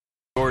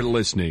You're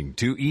listening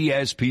to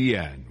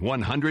ESPN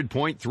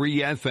 100.3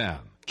 FM,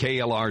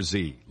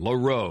 KLRZ,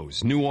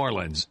 LaRose, New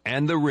Orleans,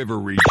 and the River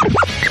Region.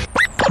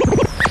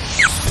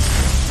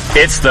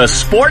 It's the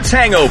Sports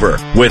Hangover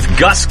with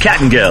Gus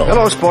Kattengill.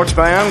 Hello, sports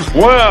fans.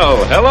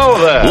 Well, hello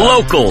there.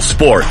 Local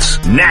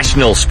sports,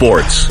 national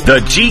sports. The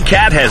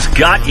GCAT has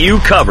got you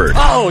covered.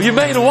 Oh, you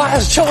made a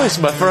wise choice,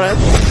 my friend.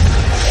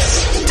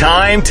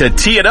 Time to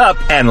tee it up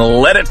and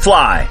let it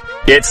fly.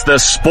 It's the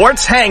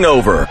Sports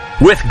Hangover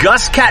with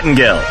Gus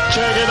Kattengill.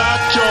 Check it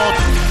out,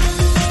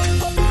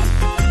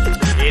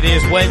 John. It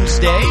is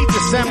Wednesday,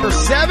 December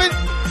 7th.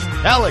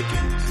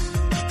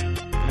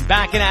 Pelicans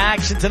back in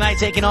action tonight,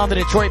 taking on the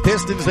Detroit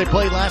Pistons. They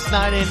played last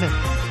night in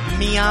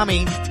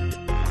Miami.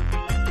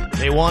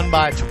 They won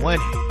by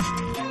 20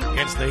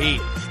 against the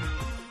Heat.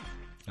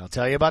 I'll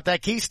tell you about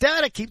that key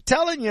stat I keep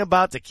telling you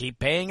about to keep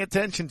paying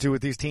attention to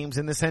with these teams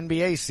in this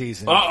NBA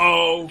season.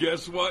 Uh-oh.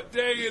 Guess what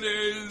day it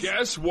is?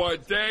 Guess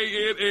what day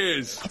it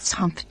is? It's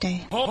hump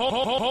day.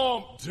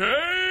 Hump day!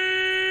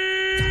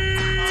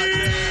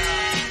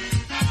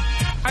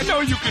 I know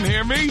you can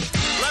hear me.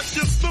 Let's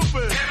get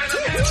stupid.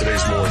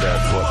 Today's more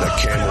that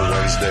Camel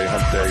Wednesday,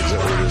 hump day, is that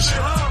what it is?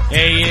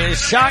 He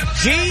is Shock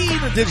G,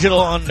 the Digital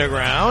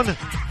Underground,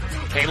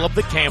 Caleb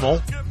the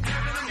Camel,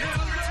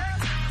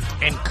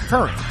 and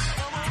current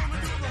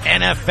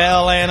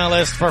NFL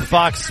analyst for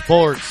Fox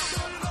Sports,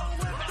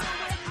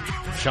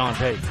 Sean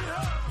Payton.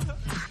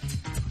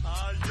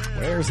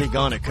 Where's he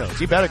gonna coach?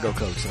 He better go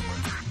coach somewhere.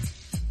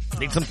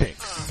 Need some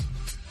picks.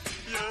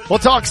 We'll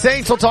talk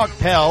Saints, we'll talk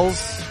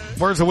Pels.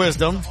 Words of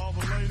wisdom.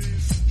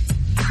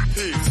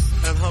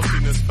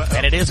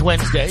 And it is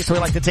Wednesday, so we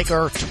like to take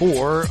our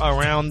tour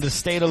around the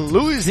state of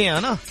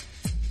Louisiana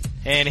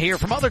and hear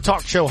from other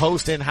talk show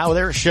hosts and how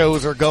their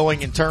shows are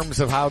going in terms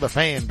of how the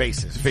fan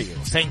bases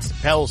feel. Saints and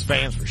Pels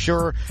fans for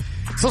sure.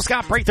 So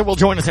Scott Prather will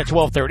join us at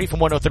 12:30 from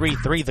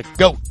 103.3 The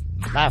GOAT,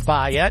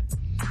 Lafayette.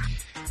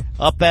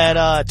 Up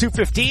at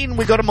 2:15,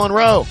 we go to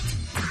Monroe.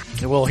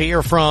 And we'll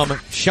hear from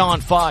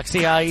Sean Fox,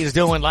 see how he's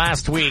doing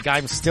last week.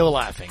 I'm still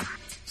laughing.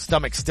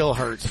 Stomach still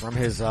hurts from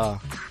his,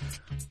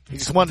 he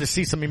just wanted to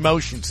see some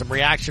emotion, some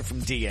reaction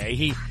from DA.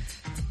 He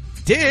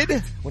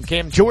did when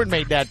Cam Jordan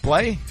made that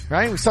play,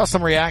 right? We saw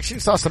some reaction,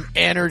 saw some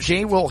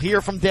energy. We'll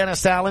hear from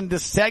Dennis Allen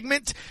this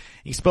segment.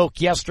 He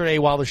spoke yesterday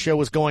while the show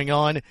was going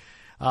on,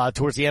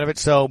 towards the end of it.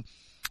 So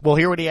we'll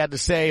hear what he had to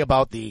say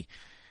about the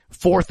the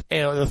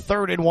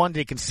 3rd and 1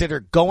 to consider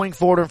going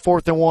forward on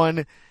 4th and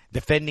 1.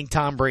 Defending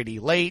Tom Brady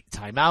late,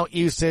 timeout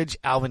usage,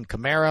 Alvin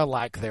Kamara,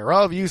 lack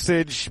thereof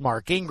usage,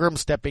 Mark Ingram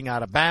stepping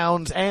out of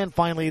bounds, and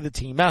finally the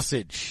team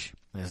message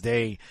as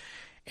they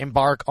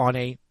embark on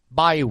a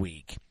bye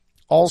week.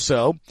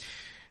 Also,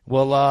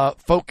 we'll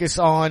focus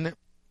on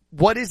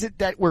what is it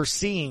that we're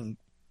seeing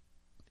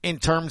in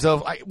terms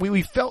of,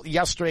 we felt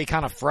yesterday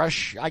kind of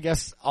fresh, I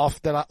guess,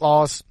 off that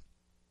loss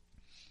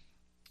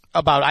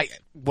about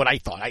what I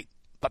thought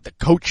the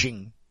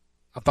coaching,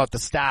 I thought the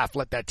staff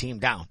let that team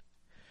down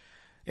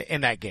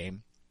in that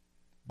game.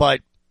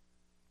 But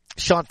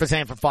Sean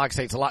Fazan from Fox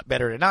State's a lot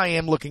better than I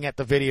am looking at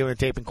the video and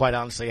tape, and quite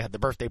honestly, I had the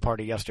birthday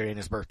party yesterday and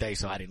his birthday,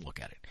 so I didn't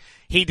look at it.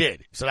 He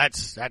did. So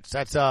it's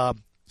a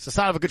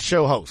sign of a good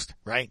show host,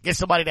 right? Get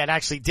somebody that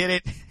actually did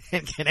it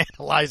and can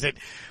analyze it.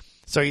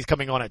 So he's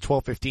coming on at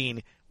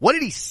 12:15. What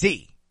did he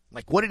see?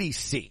 What did he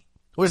see?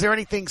 Was there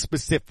anything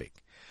specific?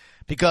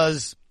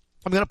 Because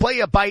I'm going to play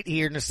you a bite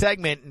here in the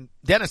segment, and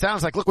Dennis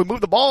sounds like, look, we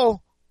moved the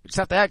ball. We just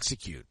have to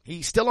execute.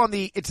 He's still on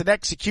it's an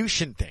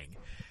execution thing,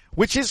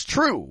 which is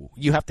true.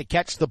 You have to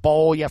catch the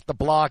ball. You have to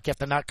block. You have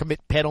to not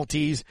commit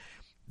penalties.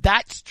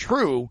 That's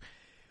true.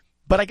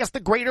 But I guess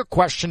the greater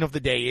question of the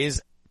day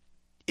is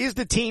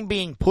the team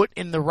being put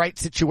in the right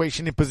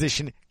situation and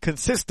position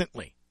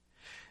consistently?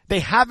 They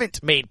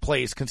haven't made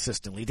plays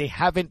consistently. They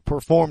haven't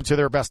performed to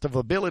their best of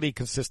ability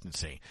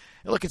consistency.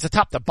 Look, it's a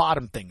top to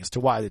bottom thing as to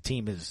why the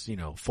team is,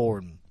 4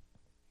 and,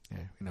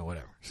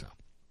 whatever.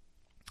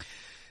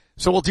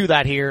 So we'll do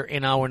that here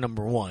in hour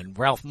number 1.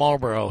 Ralph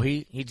Marlboro,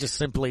 he just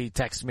simply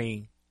texts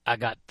me, I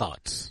got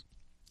thoughts.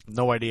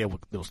 No idea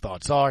what those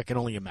thoughts are. I can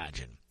only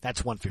imagine.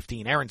 That's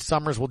 1:15. Aaron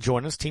Summers will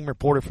join us, team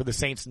reporter for the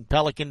Saints and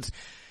Pelicans.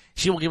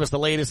 She will give us the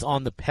latest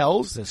on the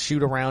Pels. The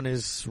shoot around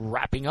is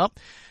wrapping up,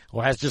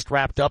 or has just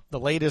wrapped up. The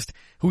latest,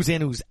 who's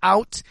in, who's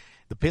out.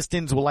 The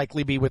Pistons will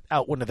likely be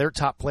without one of their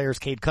top players,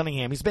 Cade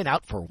Cunningham. He's been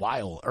out for a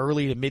while,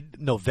 early to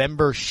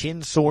mid-November,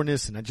 shin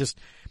soreness, and I just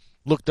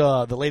looked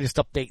the latest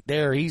update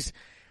there. He's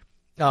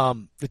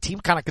the team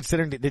kind of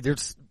considering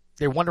that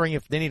they're wondering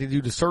if they need to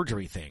do the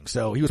surgery thing.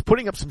 So he was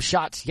putting up some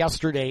shots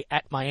yesterday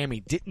at Miami.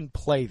 Didn't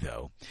play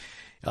though.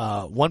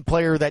 One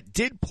player that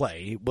did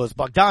play was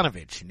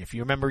Bogdanovich. And if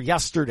you remember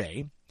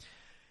yesterday,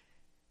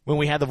 when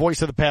we had the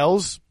voice of the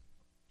Pels,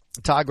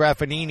 Todd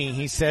Graffinini,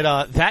 he said,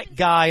 that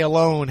guy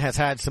alone has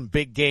had some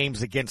big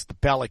games against the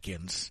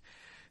Pelicans.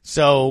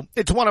 So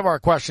it's one of our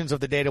questions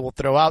of the day that we'll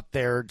throw out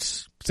there.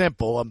 It's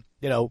simple.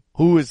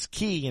 Who is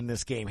key in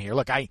this game here?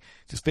 Look, I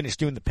just finished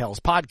doing the Pels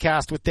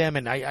podcast with them,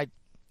 and I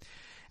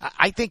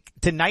think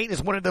tonight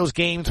is one of those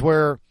games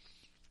where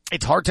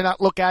it's hard to not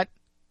look at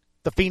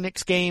the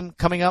Phoenix game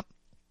coming up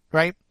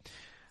right?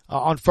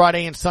 On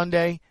Friday and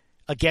Sunday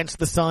against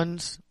the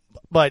Suns.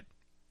 But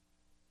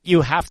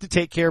you have to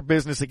take care of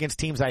business against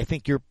teams I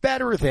think you're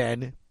better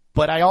than.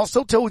 But I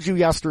also told you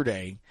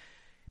yesterday,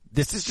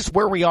 this is just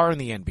where we are in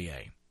the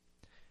NBA.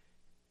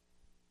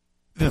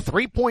 The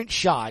 3-point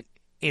shot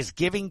is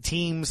giving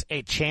teams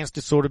a chance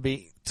to sort of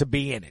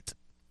be in it,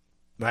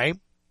 right?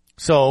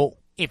 So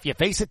if you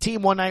face a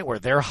team one night where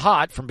they're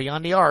hot from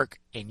beyond the arc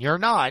and you're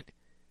not,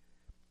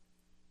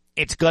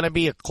 it's going to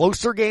be a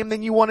closer game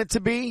than you want it to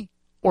be,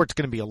 or it's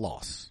going to be a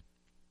loss.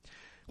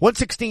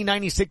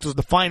 116-96 was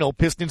the final.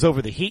 Pistons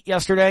over the Heat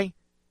yesterday.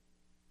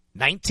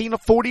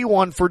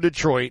 19-41 for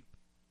Detroit.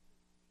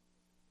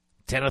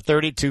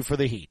 10-32 for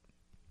the Heat.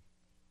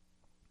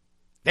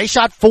 They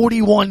shot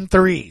 41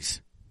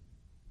 threes.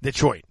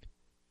 Detroit.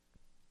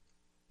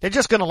 They're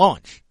just going to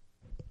launch.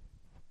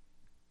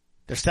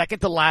 They're second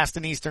to last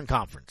in the Eastern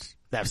Conference.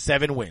 They have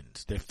 7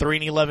 wins. They're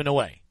 3-11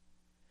 away.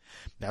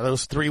 Now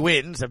those 3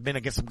 wins have been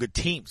against some good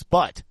teams,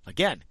 but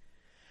again,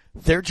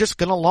 they're just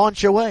going to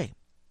launch away.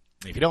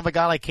 If you don't have a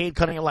guy like Cade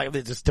Cunningham, like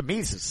this, to me,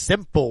 it's a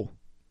simple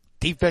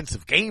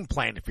defensive game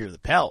plan. If you're the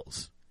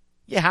Pels,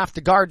 you have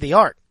to guard the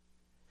arc.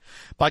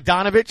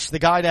 Bogdanović, the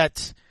guy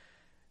that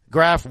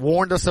Graf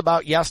warned us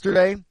about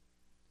yesterday,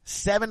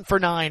 7 for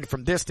 9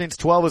 from distance,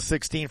 12 of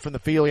 16 from the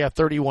field. He had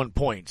 31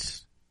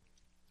 points.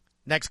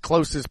 Next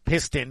closest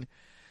Piston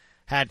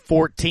had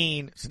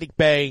 14. Sadiq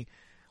Bey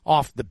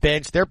off the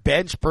bench. Their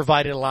bench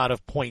provided a lot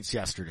of points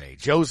yesterday.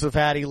 Joseph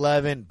had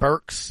 11.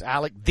 Burks,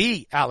 Alec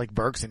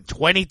Burks in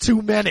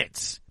 22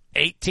 minutes.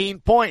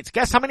 18 points.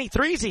 Guess how many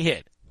threes he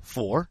hit?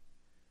 4.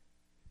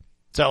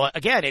 So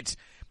again, it's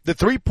the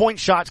 3-point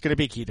shot's going to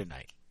be key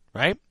tonight,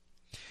 right?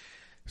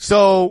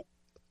 So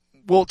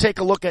we'll take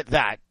a look at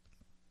that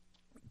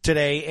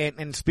today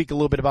and speak a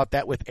little bit about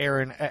that with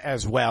Aaron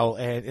as well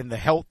and the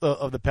health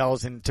of the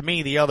Pels. And to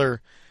me, the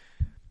other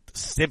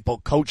simple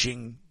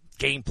coaching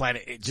game plan,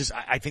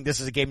 I think this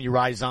is a game you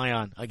ride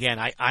Zion. Again,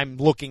 I'm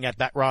looking at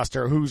that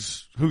roster.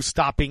 Who's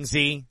stopping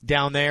Z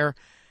down there?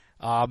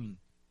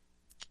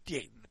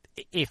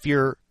 If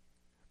you're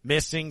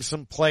missing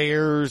some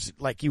players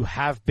like you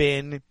have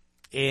been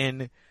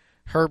in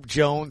Herb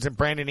Jones and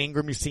Brandon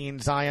Ingram, you've seen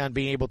Zion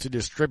being able to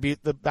distribute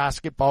the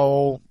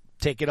basketball,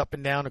 take it up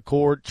and down the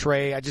court,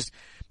 Trey. I just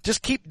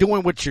keep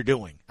doing what you're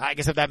doing. I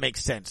guess if that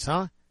makes sense,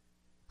 huh?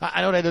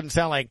 I know that doesn't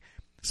sound like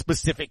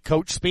specific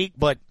coach speak,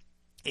 but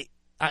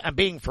I'm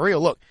being for real.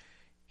 Look,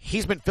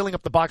 he's been filling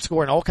up the box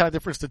score in all kind of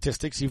different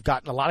statistics. You've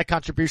gotten a lot of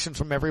contributions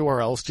from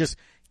everywhere else. Just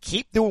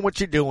keep doing what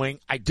you're doing.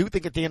 I do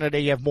think at the end of the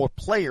day you have more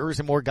players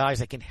and more guys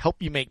that can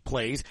help you make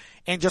plays,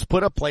 and just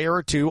put a player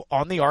or two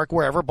on the arc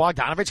wherever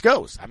Bogdanović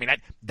goes. I mean,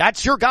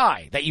 that's your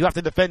guy that you have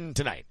to defend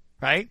tonight,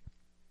 right?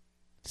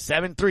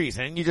 7 threes,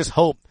 and then you just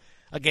hope,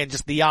 again,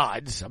 just the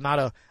odds. I'm not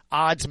a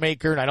odds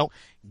maker, and I don't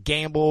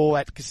gamble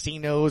at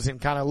casinos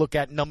and kind of look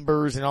at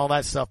numbers and all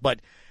that stuff, but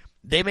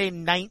they made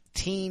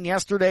 19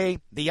 yesterday.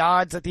 The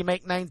odds that they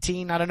make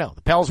 19, I don't know.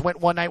 The Pels went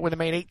one night where they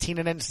made 18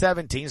 and then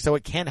 17, so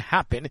it can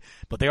happen,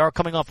 but they are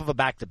coming off of a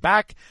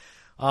back-to-back.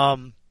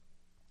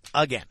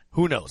 Again,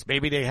 who knows?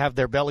 Maybe they have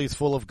their bellies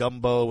full of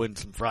gumbo and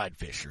some fried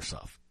fish or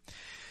stuff.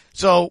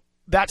 So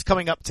that's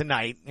coming up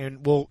tonight,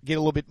 and we'll get a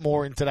little bit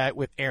more into that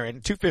with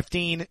Aaron.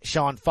 2:15,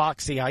 Sean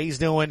Fox, see how he's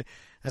doing,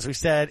 as we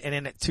said. And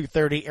then at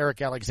 2:30,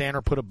 Eric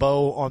Alexander put a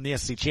bow on the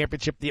SEC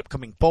Championship, the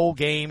upcoming bowl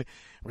game.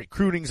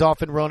 Recruiting's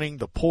off and running.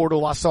 The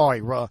portal, I saw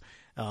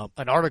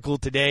an article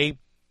today.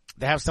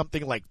 They have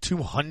something like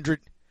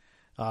 200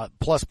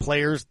 plus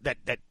players that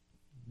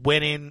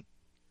went in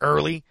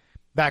early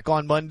back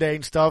on Monday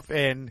and stuff,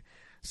 and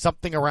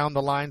something around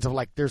the lines of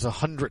like there's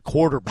 100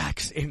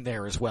 quarterbacks in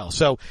there as well.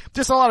 So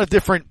just a lot of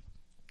different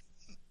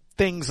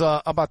things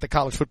about the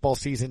college football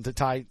season to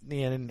tie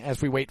in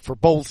as we wait for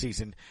bowl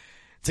season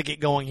to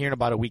get going here in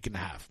about a week and a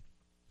half.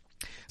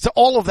 So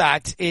all of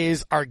that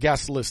is our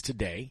guest list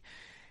today.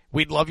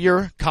 We'd love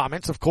your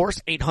comments, of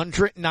course.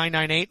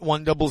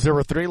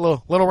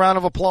 800-998-1003. Little round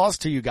of applause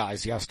to you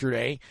guys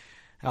yesterday.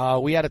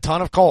 We had a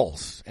ton of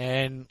calls.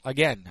 And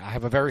again, I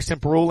have a very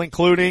simple rule,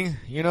 including,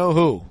 you know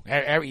who.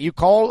 You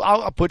call,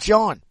 I'll put you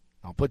on.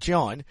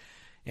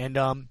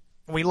 And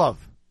we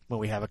love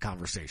when we have a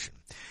conversation.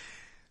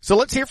 So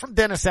let's hear from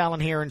Dennis Allen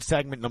here in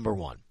segment number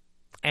 1.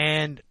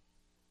 And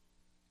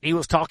he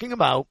was talking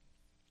about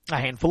a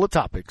handful of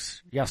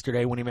topics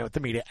yesterday when he met with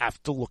the media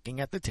after looking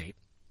at the tape,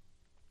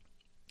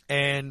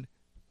 and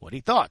what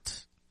he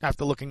thought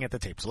after looking at the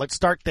tape. So let's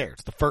start there.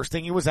 It's the first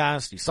thing he was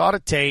asked. You saw the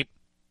tape.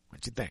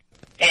 What'd you think?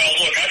 Well,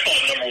 look, I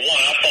thought, number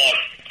one,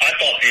 I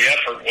thought the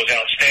effort was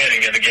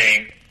outstanding in the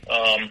game.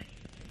 How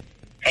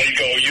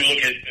you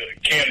look at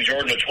Cam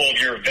Jordan, a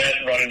 12-year vet,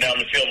 running down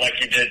the field like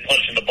he did,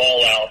 punching the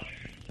ball out,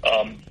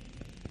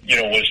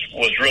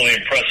 was really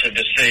impressive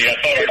to see. I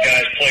thought our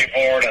guys played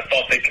hard. I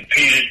thought they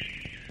competed.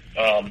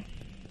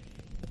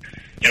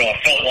 I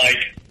felt like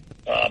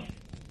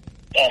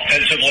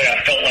offensively,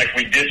 I felt like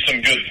we did some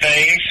good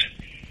things,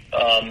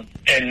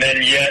 and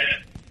then yet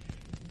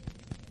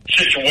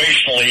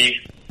situationally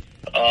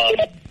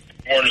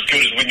weren't as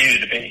good as we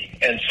needed to be.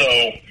 And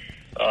so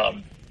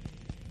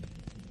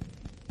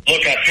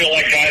feel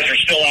like guys are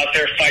still out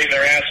there fighting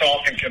their ass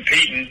off and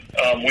competing.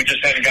 We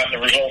just haven't gotten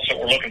the results that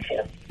we're looking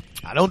for.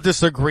 I don't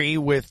disagree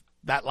with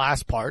that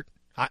last part.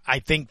 I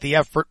think the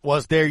effort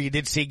was there. You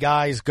did see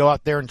guys go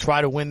out there and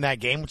try to win that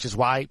game, which is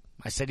why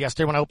I said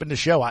yesterday when I opened the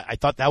show, I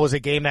thought that was a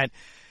game that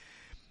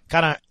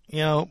kind of,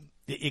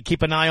 you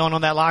keep an eye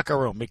on that locker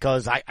room,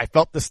 because I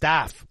felt the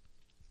staff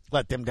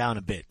let them down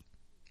a bit,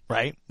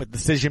 right? With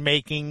decision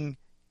making,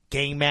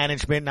 game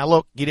management. Now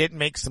look, you didn't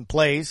make some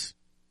plays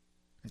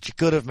that you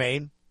could have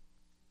made,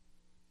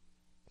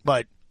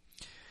 but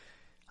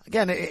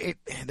again,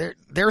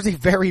 there's a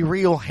very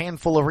real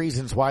handful of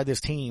reasons why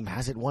this team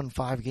hasn't won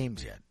 5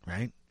 games yet,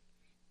 right?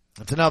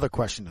 That's another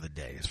question of the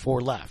day. There's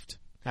 4 left.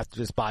 After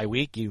this bye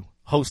week, you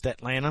host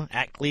Atlanta,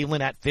 at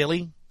Cleveland, at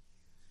Philly,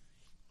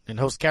 and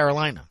host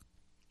Carolina.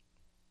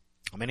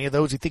 How many of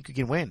those you think you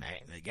can win?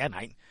 Again,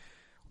 I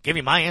give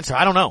you my answer.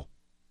 I don't know.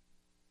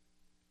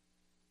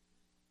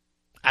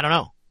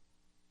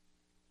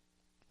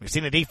 We've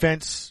seen the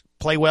defense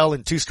play well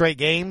in 2 straight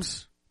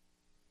games,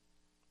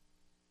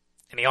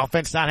 and the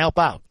offense not help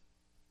out.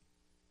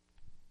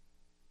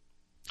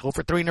 0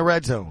 for 3 in the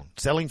red zone,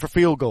 settling for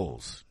field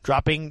goals,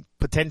 dropping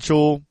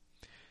potential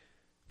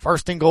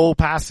first and goal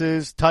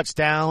passes,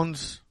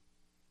 touchdowns,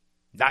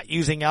 not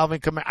using Alvin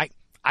Kamara.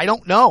 I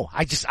don't know.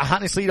 I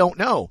honestly don't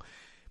know.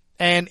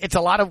 And it's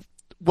a lot of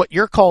what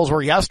your calls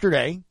were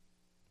yesterday.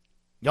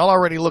 Y'all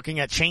already looking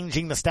at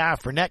changing the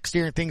staff for next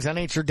year and things of that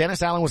nature.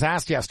 Dennis Allen was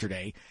asked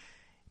yesterday,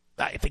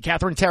 I think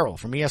Catherine Terrell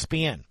from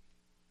ESPN,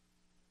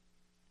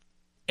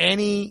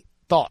 any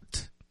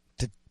thought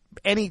to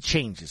any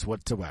changes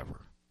whatsoever?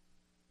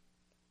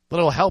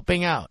 Little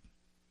helping out,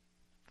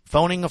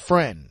 phoning a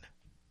friend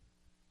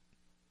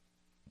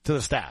to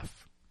the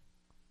staff.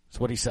 That's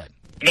what he said.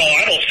 No,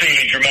 I don't see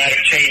any dramatic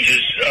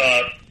changes,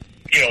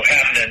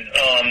 happening.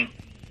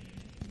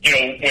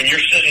 When you're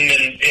sitting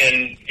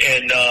in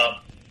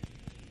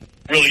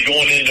really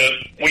going into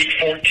week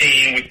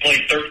 14, we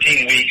played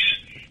 13 weeks,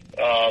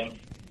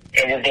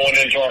 and we're going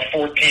into our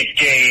 14th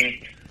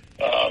game.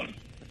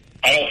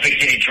 I don't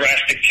think any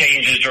drastic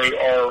changes are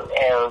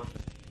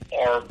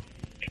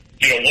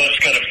what's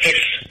going to fix,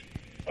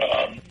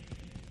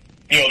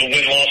 the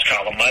win-loss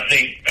column. I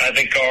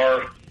think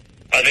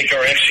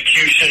our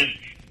execution.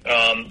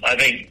 I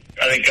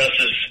think us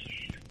as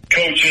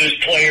coaches,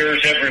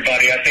 players,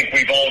 everybody. I think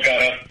we've all got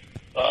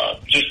to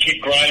just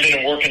keep grinding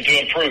and working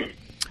to improve.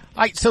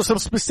 All right. So some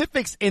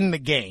specifics in the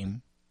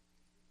game.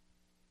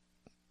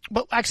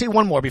 But actually,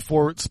 one more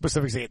before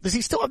specifics. Does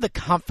he still have the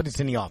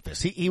confidence in the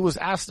office? He was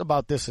asked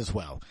about this as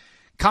well.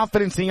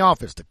 Confidence in the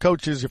office, the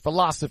coaches, your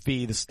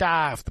philosophy, the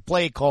staff, the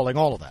play calling,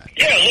 all of that.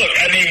 Yeah, look,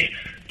 I mean,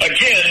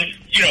 again,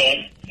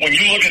 when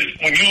you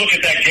look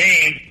at that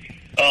game,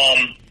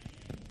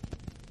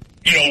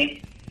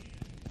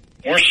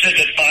 we're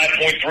sitting at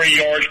 5.3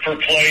 yards per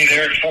play.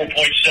 They're at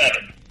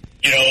 4.7.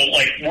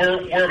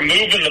 We're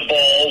moving the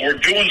ball. We're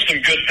doing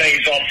some good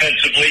things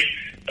offensively,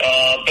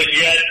 but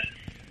yet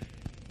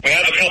we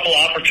have a couple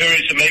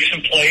opportunities to make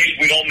some plays.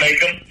 We don't make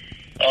them.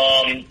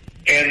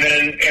 And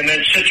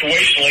then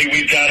situationally,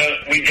 we've got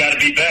to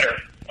be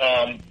better.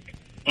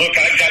 Look,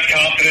 I've got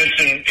confidence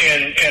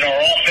in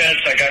our offense.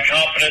 I got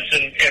confidence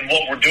in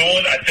what we're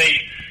doing. I think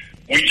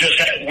we just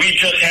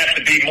have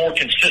to be more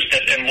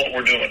consistent in what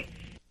we're doing.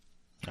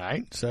 All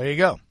right, so there you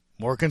go.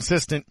 More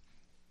consistent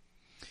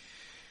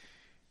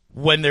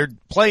when they're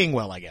playing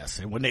well, I guess,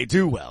 and when they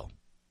do well.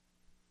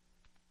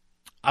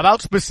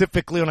 About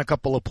specifically on a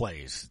couple of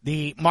plays,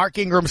 the Mark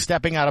Ingram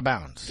stepping out of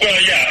bounds.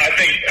 Well, yeah,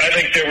 I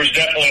think there was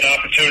definitely an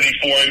opportunity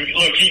for him.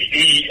 Look,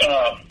 he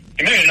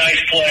made a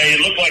nice play.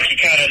 It looked like he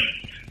kind of,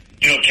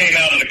 came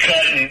out of the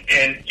cut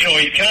and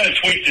he kind of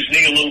tweaked his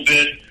knee a little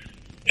bit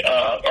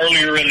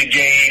earlier in the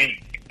game.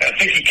 I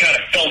think he kind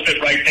of felt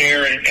it right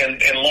there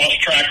and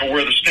lost track of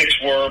where the sticks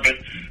were. But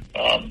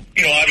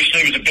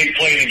obviously it was a big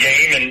play in the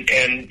game.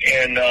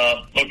 And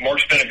look,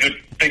 Mark's been a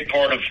big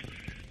part of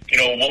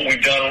what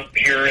we've done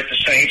here at the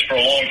Saints for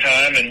a long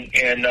time.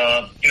 And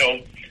I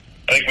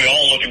think we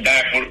all, looking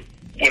back,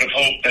 would have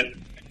hoped that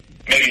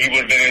maybe he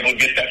would have been able to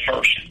get that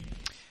first.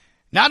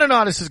 Now I don't know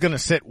how this is going to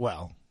sit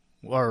well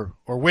or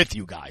with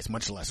you guys,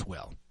 much less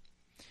well.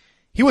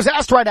 He was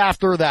asked right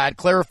after that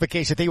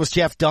clarification. I think it was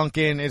Jeff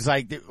Duncan,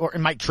 or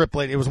Mike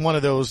Triplett. It was one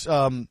of those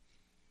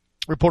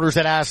reporters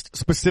that asked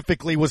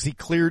specifically, was he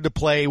cleared to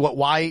play?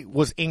 Why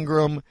was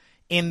Ingram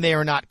in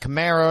there, not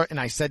Kamara? And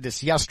I said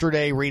this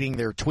yesterday, reading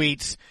their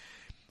tweets.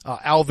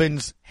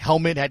 Alvin's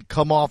helmet had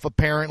come off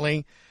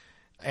apparently,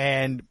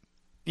 and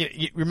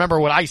you remember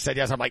what I said?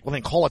 Yes, I'm like, well,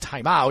 then call a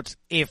timeout.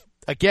 If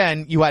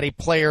again you had a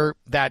player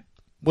that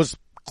was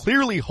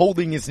clearly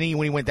holding his knee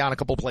when he went down a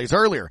couple plays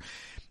earlier.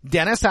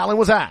 Dennis Allen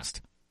was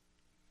asked,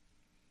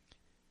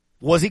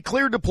 was he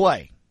cleared to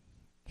play?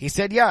 He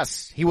said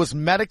yes, he was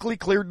medically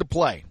cleared to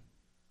play.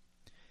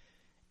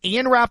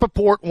 Ian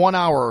Rappaport 1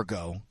 hour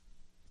ago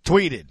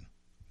tweeted,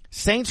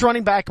 Saints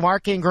running back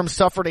Mark Ingram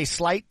suffered a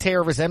slight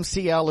tear of his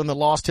MCL in the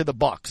loss to the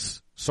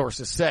Bucs.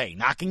 sources say.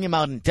 Knocking him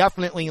out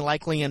indefinitely,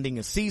 likely ending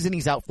his season.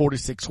 He's out 4 to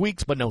 6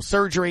 weeks, but no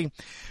surgery,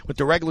 with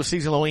the regular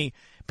season only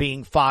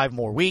being 5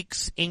 more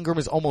weeks. Ingram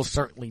is almost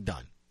certainly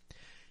done.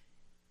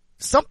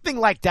 Something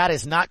like that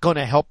is not going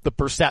to help the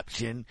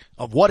perception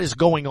of what is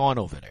going on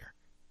over there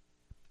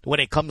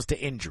when it comes to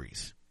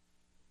injuries.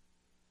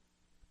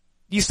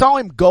 You saw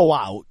him go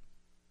out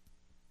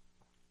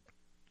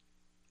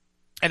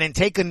and then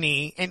take a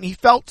knee, and he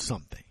felt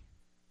something.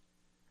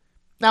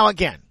 Now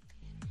again,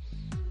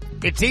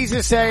 it's easy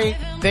to say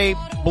they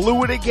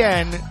blew it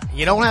again.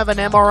 You don't have an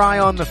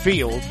MRI on the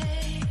field,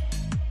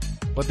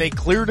 but they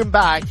cleared him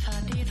back.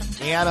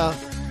 He had a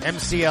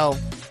MCL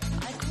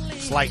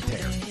slight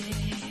tear.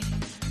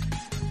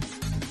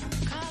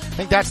 I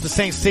think that's the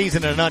Saints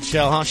season in a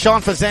nutshell, huh?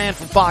 Sean Fazan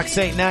from Fox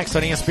 8 next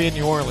on ESPN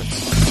New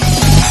Orleans.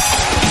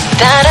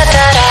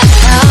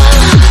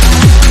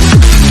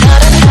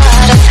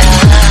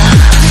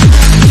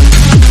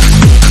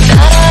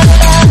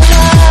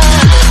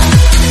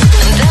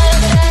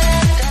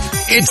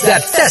 It's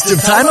that festive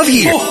time of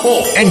year,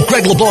 and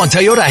Greg LeBlanc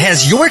Toyota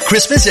has your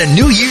Christmas and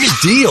New Year's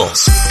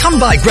deals.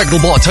 Come by Greg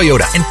LeBlanc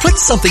Toyota and put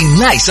something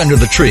nice under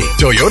the tree.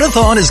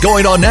 Toyotathon is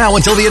going on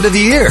now until the end of the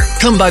year.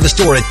 Come by the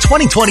store at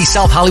 2020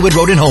 South Hollywood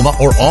Road in Houma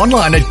or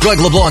online at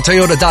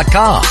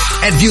GregLeBlancToyota.com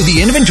and view the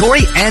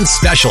inventory and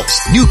specials.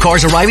 New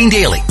cars arriving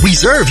daily.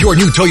 Reserve your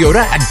new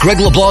Toyota at Greg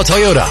LeBlanc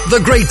Toyota.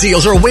 The great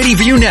deals are waiting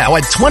for you now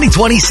at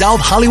 2020 South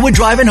Hollywood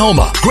Drive in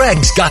Houma.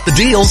 Greg's got the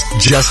deals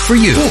just for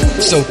you.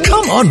 So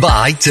come on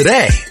by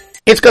today.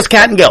 It's Gus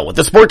Kattengill with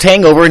the Sports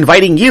Hangover,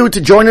 inviting you to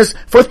join us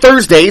for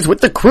Thursdays with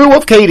the crew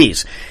of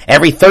Katie's.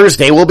 Every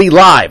Thursday we'll be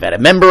live at a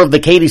member of the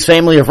Katie's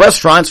family of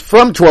restaurants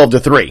from 12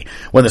 to 3.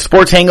 When the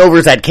Sports Hangover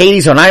is at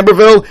Katie's on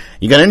Iberville,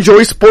 you're going to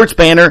enjoy Sports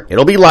Banner.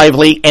 It'll be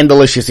lively and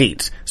delicious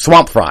eats.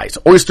 Swamp fries,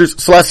 oysters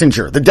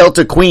Schlesinger, the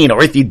Delta Queen,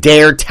 or if you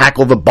dare,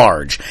 tackle the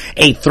barge.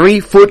 A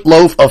 3-foot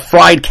loaf of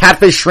fried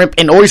catfish, shrimp,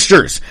 and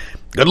oysters.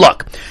 Good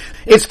luck.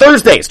 It's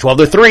Thursdays, 12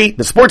 to 3,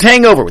 the Sports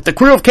Hangover with the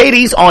crew of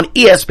Katie's on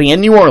ESPN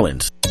New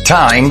Orleans.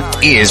 Time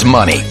is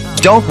money.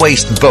 Don't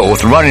waste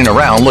both running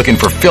around looking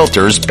for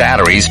filters,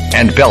 batteries,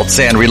 and belt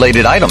sand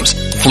related items.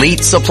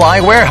 Fleet Supply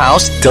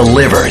Warehouse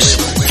delivers.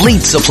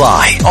 Fleet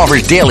Supply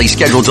offers daily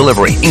scheduled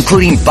delivery,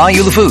 including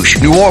Bayou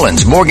Lafourche, New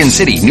Orleans, Morgan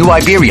City, New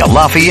Iberia,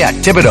 Lafayette,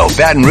 Thibodaux,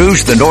 Baton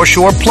Rouge, the North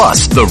Shore,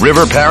 plus the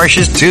river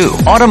parishes too.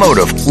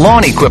 Automotive,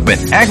 lawn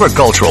equipment,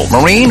 agricultural,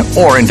 marine,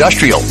 or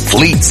industrial.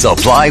 Fleet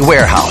Supply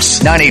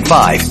Warehouse,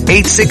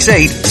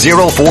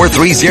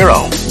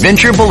 985-868-0430.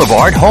 Venture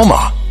Boulevard,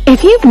 Houma.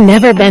 If you've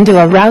never been to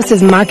a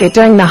Rouse's Market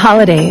during the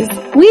holidays,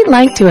 we'd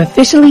like to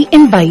officially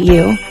invite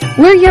you.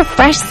 We're your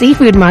fresh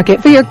seafood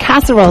market for your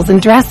casseroles and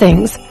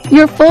dressings,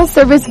 your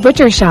full-service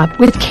butcher shop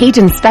with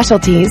Cajun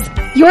specialties,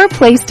 your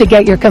place to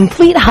get your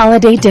complete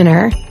holiday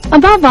dinner.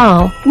 Above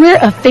all, we're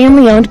a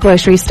family-owned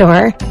grocery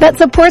store that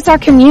supports our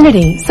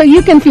community so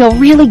you can feel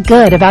really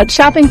good about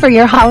shopping for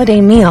your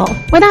holiday meal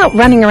without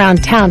running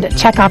around town to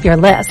check off your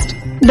list.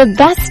 The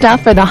best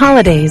stuff for the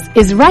holidays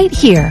is right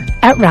here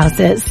at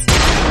Rouse's.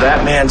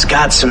 That man's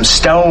got some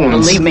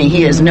stones. Believe me,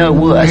 he is no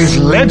wuss. His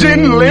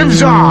legend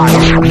lives on.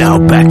 Now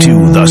back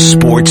to the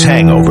Sports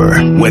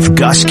Hangover with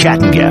Gus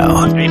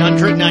Kattengill.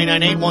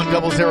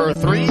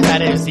 800-998-1003.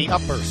 That is the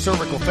Upper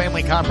Cervical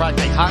Family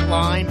Chiropractic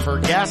Hotline for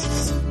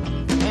guests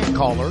and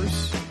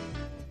callers.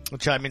 We'll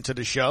chime into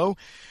the show.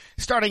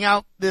 Starting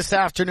out this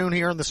afternoon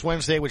here on this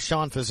Wednesday with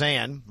Sean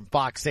Fazan from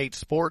Fox 8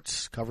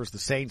 Sports. Covers the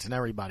Saints and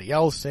everybody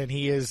else. And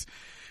he is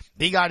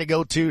the guy to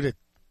go to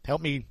help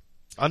me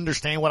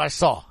understand what I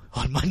saw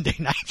on Monday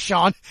night.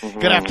 Sean,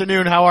 Good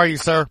afternoon. How are you,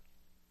 sir?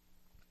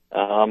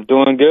 I'm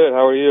doing good.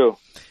 How are you?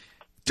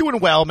 Doing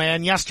well,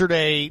 man.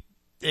 Yesterday,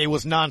 it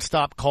was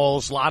nonstop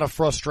calls, a lot of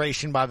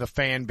frustration by the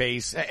fan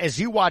base. As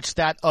you watched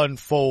that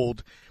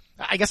unfold,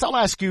 I guess I'll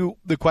ask you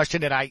the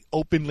question that I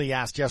openly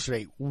asked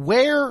yesterday.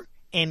 Where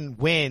and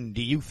when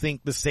do you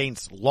think the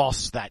Saints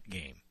lost that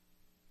game?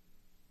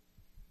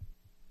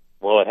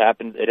 Well, it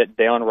happened.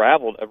 They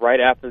unraveled right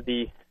after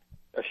a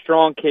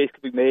strong case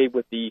could be made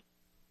with the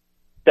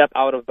step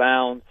out of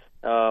bounds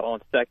on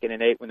 2nd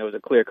and 8 when there was a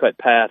clear-cut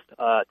pass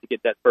to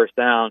get that first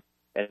down.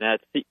 And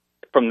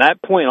from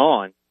that point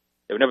on,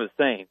 they were never the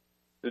same.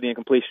 Through the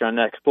incompletion on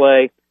the next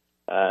play,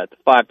 at the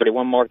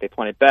 5:31 mark, they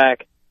punted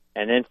back.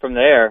 And then from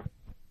there,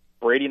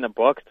 Brady and the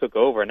Bucs took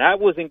over. And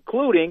that was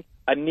including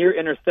a near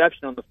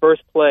interception on the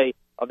first play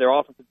of their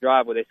offensive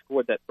drive where they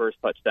scored that first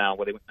touchdown,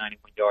 where they went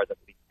 91 yards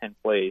after 10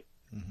 plays.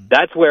 Mm-hmm.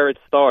 That's where it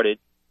started.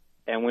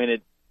 And when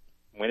it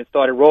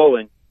started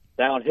rolling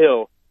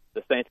downhill,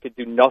 the Saints could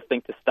do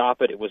nothing to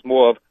stop it. It was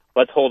more of,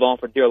 let's hold on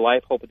for dear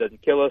life, hope it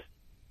doesn't kill us.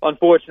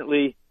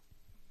 Unfortunately,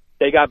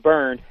 they got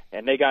burned,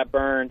 and they got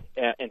burned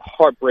in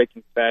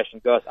heartbreaking fashion.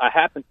 Gus, I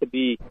happened to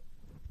be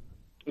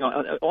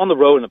on the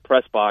road in the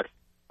press box.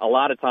 A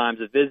lot of times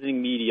the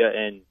visiting media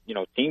and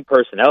team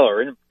personnel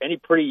are in any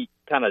pretty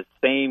kind of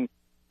same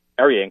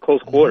area in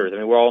close quarters. I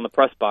mean, we're all in the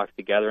press box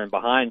together, and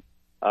behind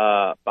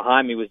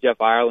me was Jeff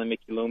Ireland,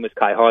 Mickey Loomis,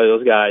 Kai Harley,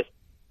 those guys.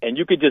 And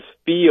you could just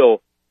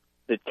feel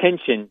the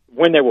tension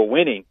when they were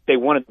winning. They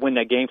wanted to win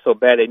that game so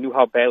bad. They knew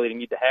how badly they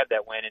need to have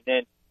that win. And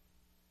then,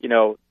 you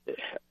know,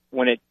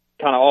 when it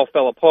kind of all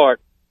fell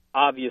apart,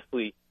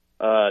 obviously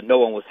no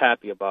one was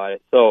happy about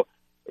it. So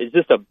it's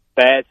just a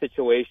bad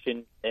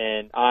situation.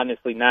 And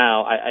honestly,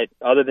 now, I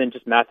other than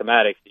just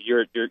mathematics,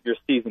 your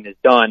season is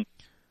done.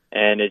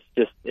 And it's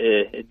just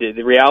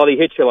the reality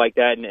hits you like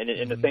that. And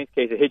in the Saints'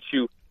 case, it hits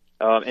you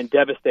in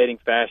devastating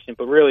fashion.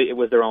 But really, it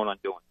was their own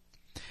undoing.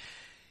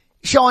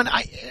 Sean,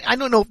 I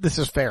don't know if this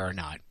is fair or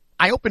not.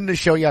 I opened the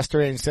show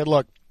yesterday and said,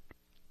 look,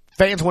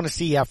 fans want to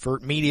see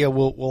effort. Media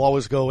will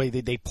always go,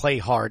 they play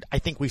hard. I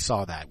think we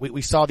saw that.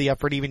 We saw the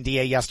effort. Even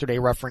DA yesterday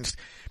referenced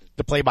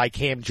the play by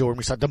Cam Jordan.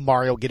 We saw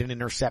DeMario get an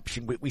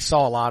interception. We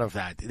saw a lot of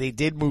that. They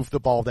did move the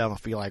ball down the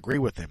field. I agree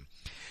with him.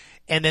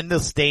 And then the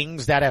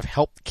things that have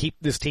helped keep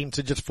this team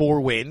to just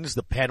 4 wins,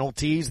 the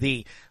penalties,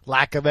 the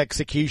lack of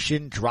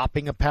execution,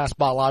 dropping a pass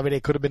by Olave,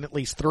 could have been at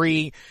least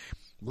 3.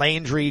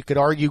 Landry, you could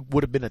argue,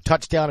 would have been a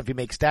touchdown if he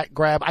makes that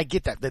grab. I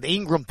get that. The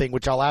Ingram thing,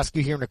 which I'll ask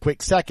you here in a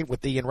quick second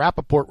with the Ian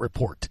Rappaport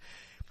report.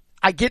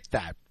 I get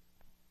that.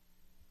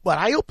 But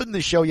I opened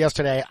the show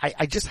yesterday.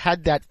 I just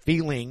had that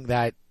feeling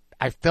that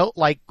I felt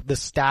like the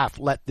staff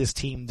let this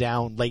team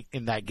down late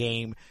in that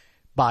game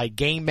by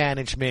game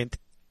management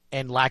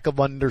and lack of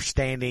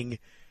understanding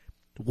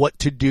what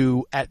to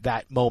do at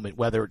that moment,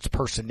 whether it's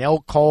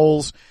personnel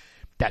calls,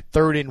 that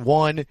 3rd and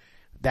 1,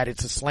 that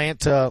it's a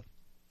slant to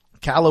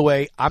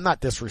Callaway. I'm not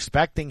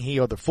disrespecting he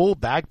or the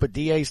fullback, but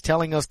DA's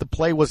telling us the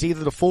play was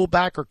either the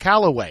fullback or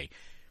Callaway.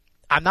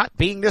 I'm not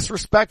being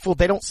disrespectful.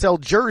 They don't sell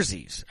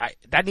jerseys.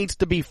 That needs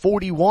to be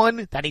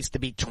 41. That needs to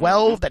be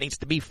 12. That needs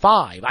to be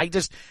 5.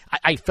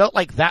 I felt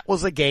like that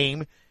was a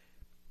game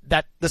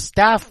that the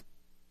staff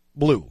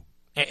blew.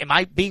 Am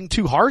I being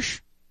too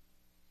harsh?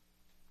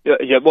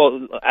 Yeah,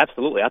 well,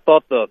 absolutely. I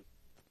thought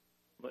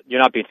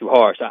you're not being too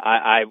harsh.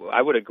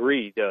 I would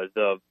agree.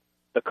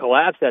 The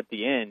collapse at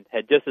the end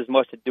had just as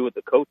much to do with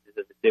the coaches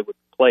as it did with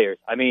the players.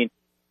 I mean,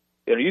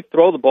 you know, you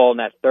throw the ball in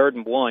that 3rd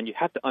and 1, you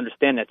have to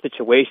understand that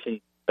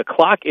situation. The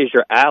clock is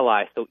your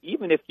ally, so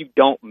even if you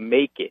don't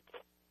make it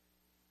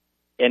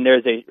and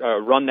there's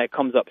a run that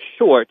comes up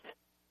short,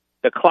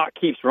 the clock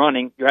keeps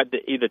running. You have to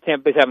either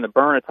Tampa Bay's having to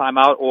burn a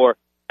timeout, or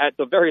at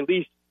the very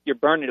least, you're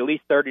burning at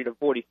least 30 to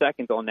 40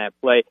 seconds on that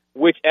play,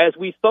 which, as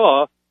we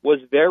saw, was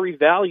very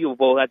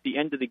valuable at the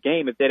end of the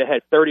game. If they'd have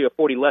had 30 or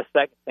 40 less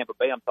seconds, Tampa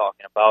Bay I'm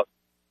talking about.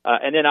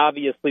 And then,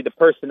 obviously, the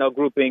personnel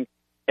grouping,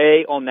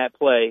 A, on that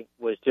play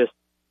was just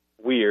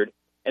weird.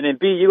 And then,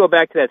 B, you go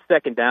back to that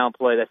 2nd down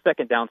play, that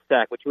 2nd down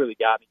sack, which really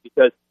got me,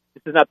 because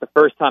this is not the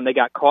first time they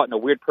got caught in a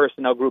weird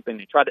personnel grouping.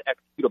 They tried to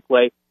execute a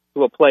play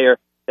to a player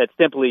that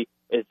simply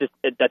is just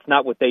 – that's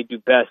not what they do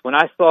best. When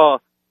I saw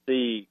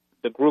the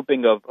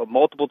grouping of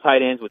multiple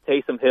tight ends with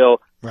Taysom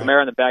Hill, right,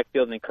 Kamara in the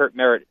backfield, and then Kurt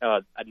Merritt,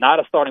 not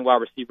a starting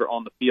wide receiver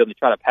on the field, and they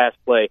try to pass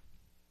play,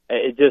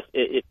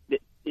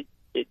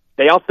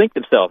 they outthink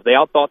themselves. They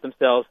outthought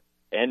themselves,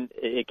 and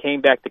it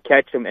came back to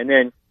catch them. And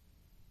then,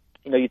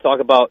 you know, you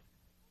talk about,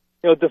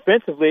 you know,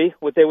 defensively,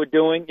 what they were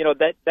doing, you know,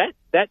 that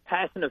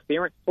pass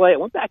interference play, I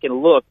went back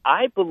and looked.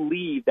 I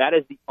believe that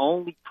is the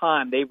only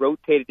time they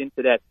rotated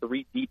into that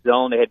 3 deep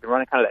zone. They had been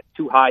running kind of that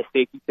 2 high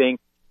safety thing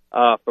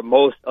for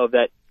most of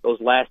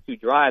those last 2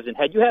 drives. And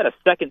had you had a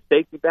second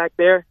safety back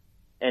there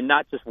and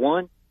not just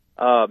one,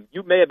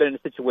 you may have been in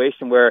a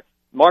situation where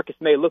Marcus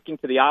May looking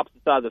to the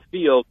opposite side of the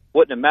field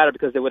wouldn't have mattered,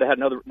 because they would have had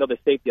another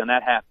safety on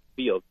that half of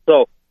the field.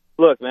 So,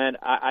 look, man,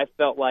 I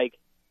felt like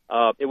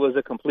it was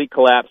a complete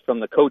collapse from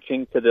the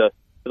coaching to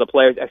the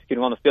players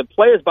executing on the field.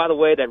 Players, by the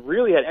way, that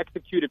really had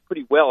executed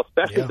pretty well,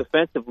 especially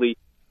defensively,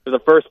 for the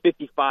first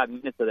 55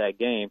 minutes of that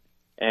game.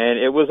 And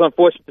it was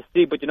unfortunate to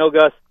see, but, you know,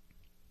 Gus,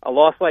 a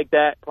loss like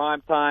that,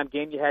 prime time,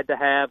 game you had to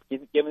have,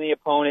 given the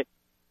opponent,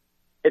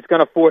 it's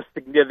going to force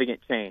significant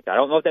change. I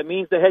don't know if that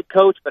means the head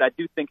coach, but I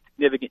do think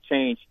significant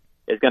change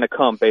is going to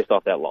come based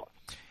off that loss.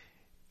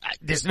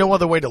 There's no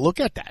other way to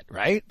look at that,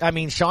 right? I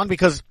mean, Sean,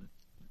 because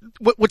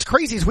what's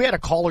crazy is we had a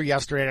caller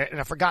yesterday, and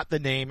I forgot the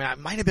name. It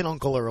might have been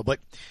Uncle Earl, but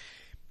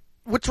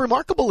what's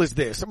remarkable is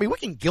this. I mean, we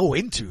can go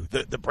into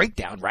the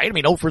breakdown, right? I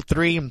mean, 0 for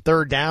 3 and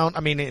 3rd down. I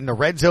mean, in the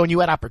red zone, you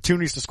had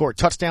opportunities to score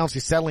touchdowns.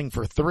 He's settling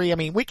for 3. I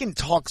mean, we can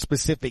talk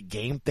specific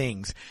game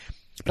things,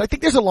 but I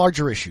think there's a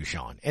larger issue,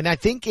 Sean, and I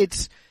think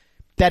it's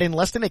that in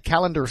less than a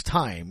calendar's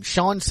time,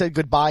 Sean said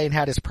goodbye and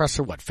had his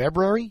presser,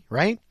 February,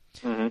 right?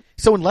 Mm-hmm.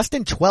 So in less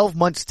than 12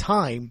 months'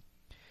 time,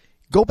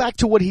 go back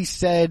to what he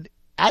said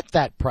at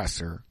that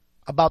presser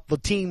about the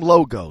team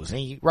logos, and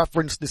he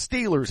referenced the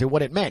Steelers and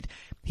what it meant.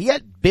 He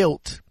had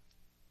built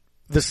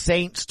the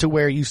Saints to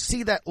where you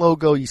see that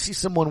logo, you see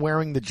someone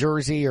wearing the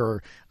jersey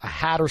or a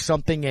hat or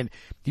something, and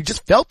you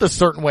just felt a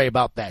certain way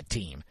about that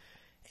team.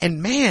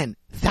 And man,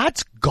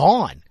 that's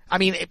gone. I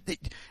mean,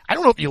 I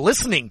don't know if you're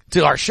listening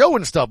to our show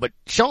and stuff, but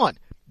Sean,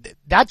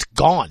 that's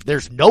gone.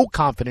 There's no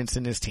confidence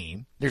in this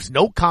team. There's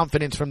no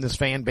confidence from this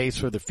fan base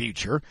for the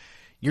future.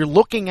 You're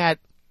looking at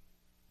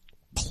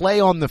play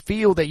on the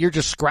field that you're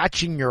just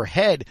scratching your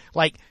head.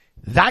 Like,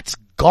 that's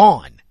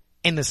gone.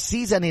 And the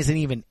season isn't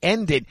even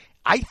ended.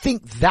 I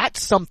think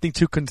that's something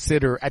to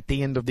consider at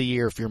the end of the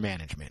year if you're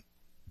management.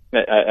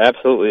 I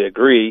absolutely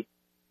agree.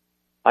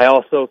 I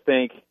also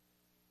think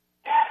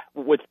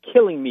what's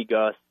killing me,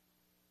 Gus,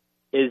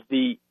 is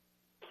the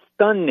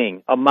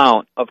stunning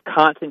amount of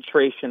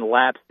concentration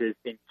lapses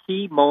in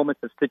key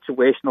moments of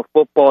situational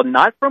football,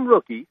 not from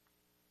rookies,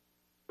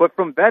 but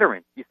from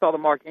veterans. You saw the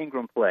Mark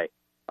Ingram play.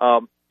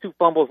 2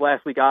 fumbles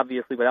last week,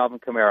 obviously, with Alvin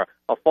Kamara.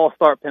 A false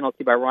start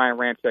penalty by Ryan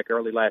Ramczyk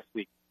early last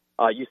week.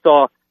 You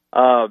saw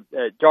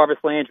Jarvis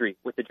Landry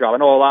with the drop. I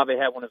know Olave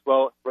had one as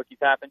well. Rookies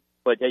happen,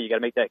 but yeah, you got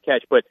to make that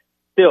catch. But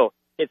still,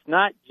 it's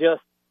not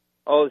just,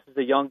 this is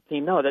a young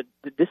team. No,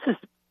 this is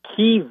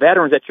key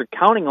veterans that you're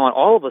counting on.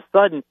 All of a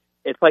sudden,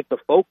 it's like the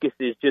focus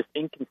is just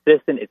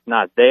inconsistent. It's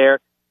not there.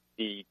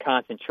 The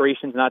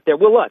concentration's not there.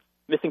 Will Lutz,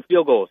 missing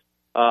field goals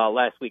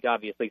last week,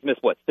 obviously. He's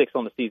missed, 6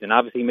 on the season.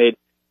 Obviously, he made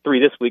 3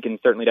 this week, and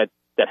certainly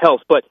that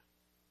helps. But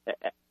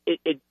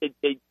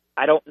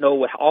I don't know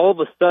what, all of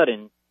a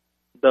sudden,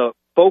 the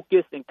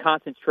focus and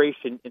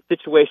concentration in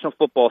situational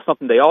football,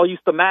 something they all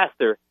used to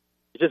master,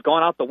 is just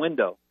gone out the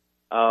window.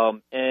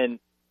 And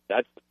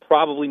that's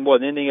probably more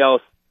than anything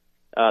else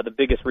the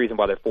biggest reason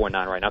why they're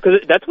 4-9 right now.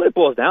 Because that's what it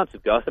boils down to,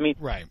 Gus. I mean,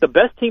 the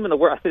best team in the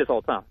world, I say this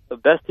all the time, the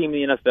best team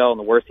in the NFL and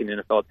the worst team in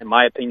the NFL, in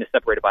my opinion, is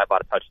separated by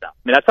about a touchdown.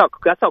 I mean,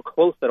 that's how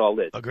close that all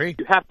is. Agree.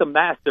 You have to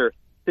master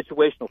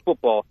situational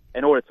football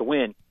in order to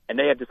win, and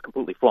they have just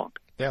completely flunked.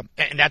 Yeah,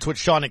 and that's what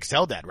Sean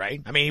excelled at,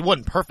 right? I mean, he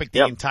wasn't perfect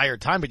the entire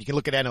time, but you can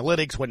look at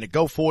analytics, when to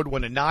go forward,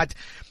 when to not.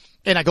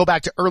 And I go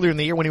back to earlier in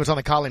the year when he was on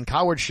the Colin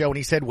Cowherd show, and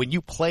he said, when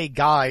you play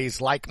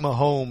guys like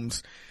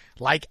Mahomes,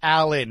 like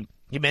Allen,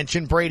 you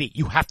mentioned Brady,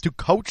 you have to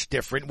coach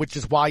different, which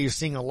is why you're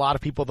seeing a lot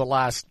of people the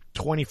last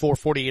 24,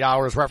 48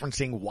 hours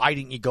referencing, why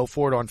didn't you go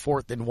for it on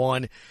 4th and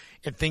 1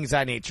 and things of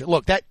that nature.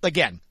 Look, that,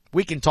 again,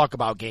 we can talk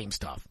about game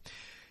stuff.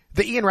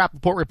 The Ian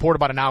Rappaport report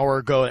about an hour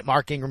ago that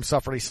Mark Ingram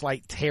suffered a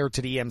slight tear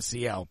to the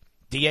MCL.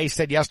 DA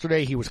said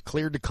yesterday he was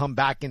cleared to come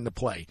back into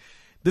play.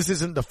 This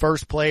isn't the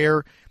first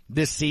player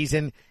this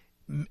season.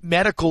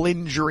 Medical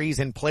injuries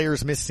and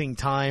players missing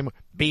time,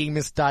 being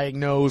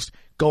misdiagnosed,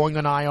 going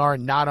on IR,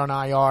 not on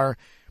IR.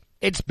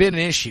 It's been an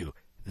issue.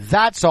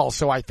 That's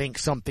also, I think,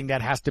 something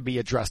that has to be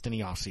addressed in the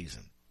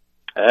offseason.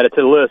 Add it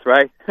to the list,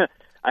 right?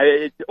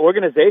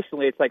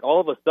 Organizationally, it's like all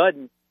of a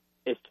sudden,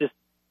 it's just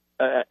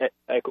an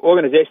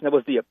organization that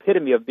was the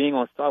epitome of being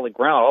on solid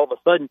ground. All of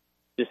a sudden,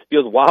 just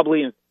feels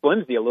wobbly and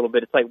flimsy a little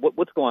bit. It's like,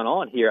 what's going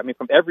on here? I mean,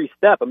 from every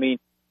step. I mean,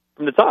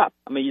 from the top.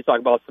 I mean, you talk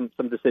about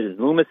some decisions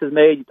Loomis has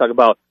made. You talk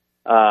about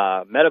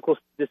medical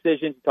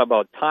decisions. You talk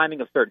about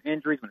timing of certain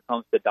injuries when it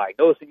comes to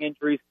diagnosing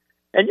injuries.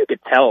 And you could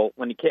tell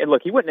when he came.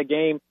 Look, he went in a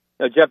game.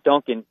 Jeff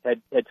Duncan had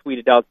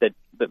tweeted out that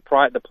the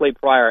play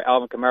prior,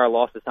 Alvin Kamara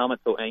lost his helmet,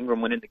 so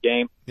Ingram went in the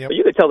game. Yep. But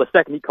you could tell the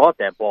second he caught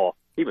that ball,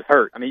 he was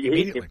hurt. I mean,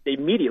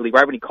 immediately,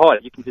 right when he caught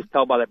it, you can just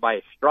tell by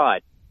his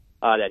stride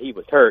that he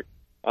was hurt.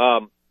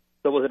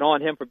 So was it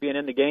on him for being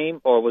in the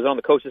game, or was it on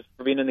the coaches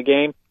for being in the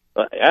game?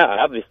 Yeah,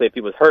 obviously if he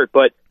was hurt.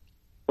 But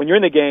when you're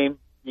in the game,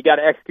 you got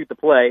to execute the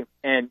play.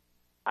 And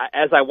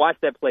as I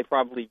watched that play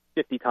probably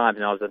 50 times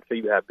now, as I'm sure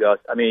you have, Gus,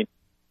 I mean,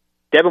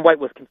 Devin White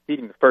was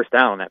conceding the first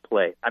down on that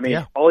play. I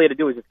mean, all he had to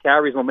do was just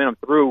carry his momentum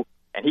through,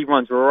 and he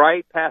runs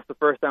right past the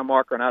first down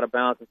marker and out of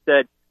bounds.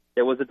 Instead,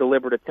 there was a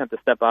deliberate attempt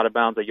to step out of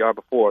bounds a yard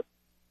before.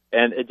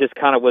 And it just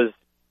kind of was,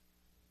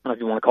 I don't know if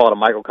you want to call it a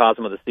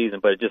microcosm of the season,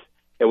 but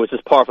it was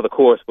just par for the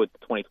course with the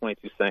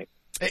 2022 Saints.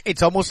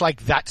 It's almost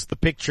like that's the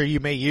picture you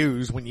may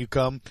use when you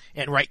come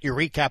and write your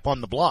recap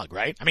on the blog,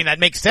 right? I mean, that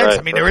makes sense. Right,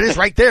 I mean, there it is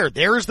right there.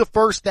 There's the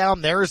first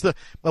down. There's the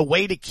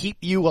way to keep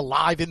you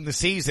alive in the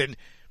season.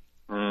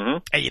 Mm-hmm.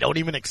 And you don't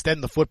even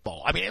extend the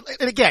football. I mean,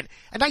 and again,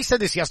 and I said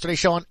this yesterday,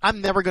 Sean,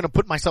 I'm never going to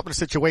put myself in a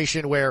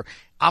situation where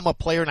I'm a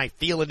player and I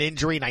feel an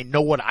injury and I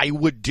know what I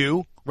would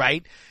do,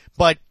 right?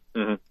 But,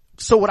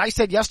 so what I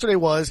said yesterday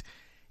was,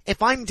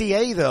 if I'm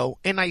DA though,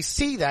 and I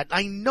see that,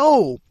 I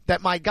know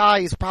that my guy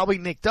is probably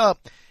nicked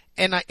up,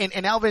 and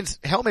Alvin's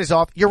helmet is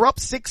off, you're up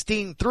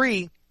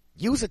 16-3,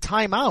 use a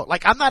timeout.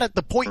 Like, I'm not at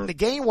the point in the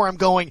game where I'm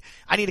going,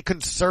 I need to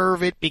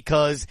conserve it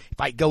because if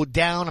I go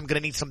down, I'm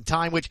going to need some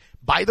time, which,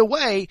 by the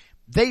way,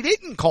 they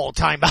didn't call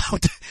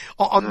timeout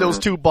on those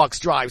 2 Bucs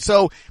drives.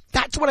 So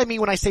that's what I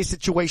mean when I say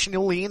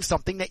situationally, and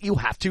something that you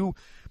have to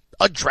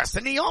address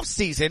in the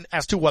offseason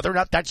as to whether or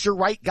not that's your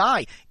right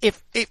guy.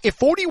 If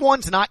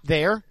 41's not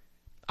there,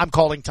 I'm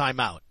calling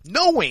timeout,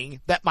 knowing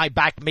that my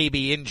back may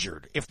be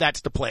injured if that's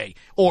the play,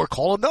 or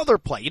call another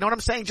play. You know what I'm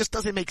saying? It just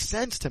doesn't make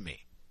sense to me.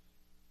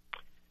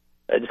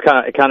 It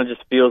kind of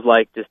just feels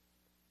like just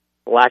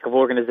lack of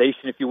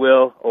organization, if you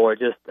will, or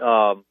just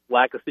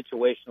lack of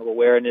situational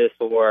awareness,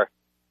 or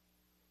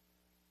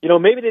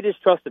maybe they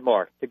just trusted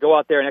Mark to go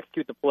out there and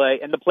execute the play.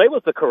 And the play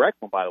was the correct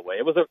one, by the way.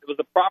 It was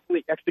a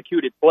properly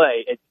executed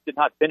play. It did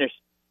not finish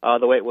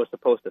the way it was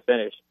supposed to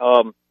finish.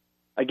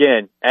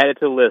 Again, add it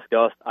to the list,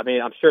 Gus. I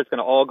mean, I'm sure it's going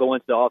to all go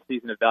into the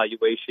off-season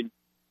evaluation,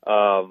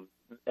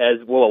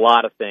 as will a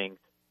lot of things.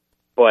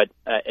 But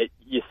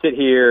you sit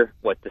here,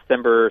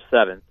 December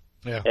 7th,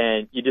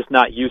 and you're just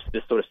not used to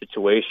this sort of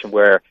situation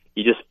where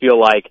you just feel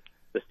like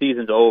the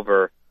season's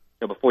over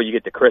before you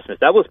get to Christmas.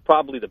 That was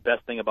probably the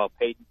best thing about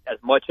Peyton. As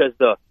much as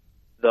the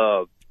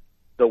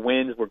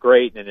wins were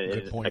great and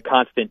a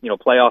constant,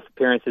 playoff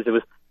appearances,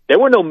 there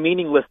were no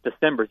meaningless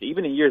Decembers,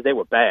 even in years they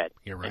were bad.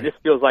 You're right. And this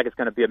feels like it's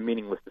going to be a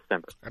meaningless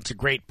December. That's a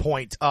great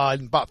point.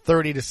 In about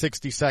 30 to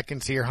 60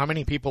 seconds here, how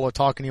many people are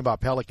talking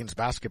about Pelicans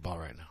basketball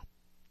right now?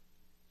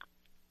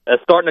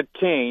 It's starting to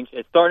change.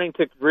 It's starting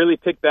to really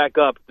pick back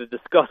up. To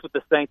discuss with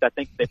the Saints, I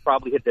think they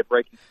probably hit their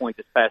breaking point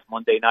this past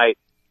Monday night.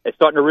 It's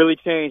starting to really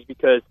change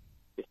because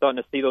you're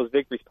starting to see those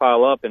victories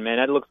pile up. And, man,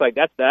 that looks like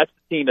that's the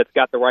team that's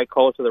got the right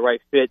culture, the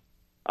right fit.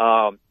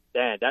 Man,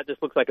 that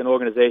just looks like an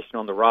organization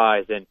on the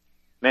rise. And,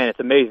 man, it's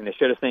amazing. They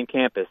share the same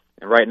campus.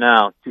 And right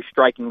now, two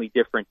strikingly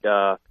different,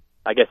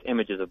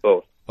 images of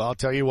both. Well,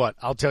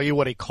 I'll tell you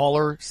what a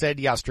caller said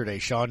yesterday,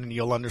 Sean, and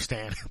you'll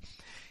understand.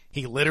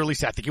 He literally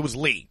said, I think it was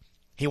Lee.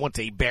 He wants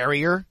a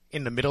barrier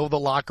in the middle of the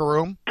locker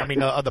room.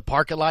 Of the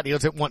parking lot. He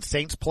doesn't want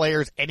Saints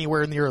players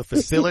anywhere near the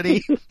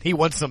facility. He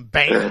wants them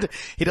banned.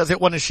 He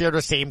doesn't want to share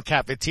the same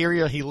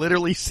cafeteria. He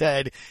literally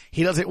said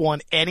he doesn't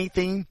want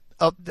anything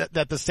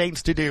that the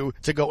Saints to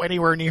go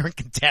anywhere near and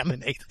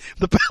contaminate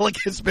the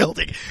Pelicans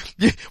building.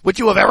 Would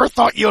you have ever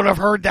thought you would have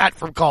heard that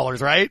from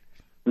callers, right?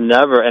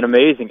 Never. And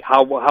amazing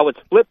how it's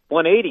flipped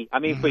 180.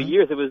 For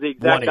years it was the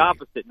exact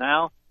opposite.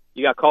 Now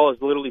you got callers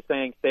literally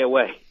saying stay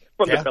away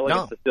from the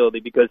Pelicans facility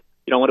because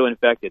you don't want to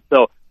infect it.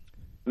 So,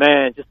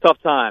 man, just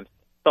tough times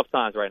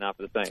right now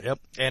for the Saints. Yep,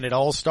 and it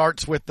all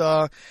starts with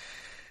the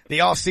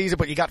off season,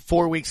 but you got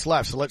 4 weeks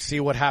left, so let's see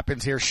what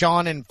happens here.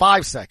 Sean, in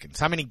 5 seconds,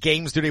 how many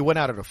games do they win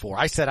out of the 4?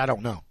 I said I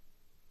don't know.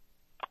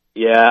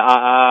 Yeah,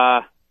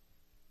 I'm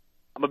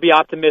gonna be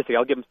optimistic.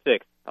 I'll give them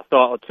 6. I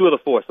saw 2 of the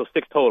 4, so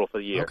 6 total for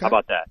the year. Okay. How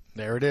about that?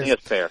 There it is. I think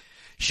that's fair.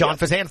 Sean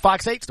Fazan,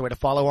 Fox 8's the way to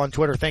follow on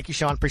Twitter. Thank you,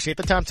 Sean. Appreciate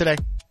the time today.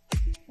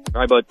 All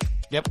right, bud.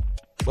 Yep.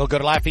 We'll go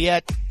to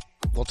Lafayette.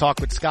 We'll talk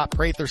with Scott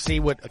Prather, see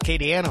what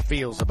Acadiana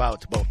feels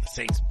about both the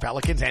Saints and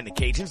Pelicans and the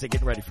Cajuns. They're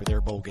getting ready for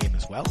their bowl game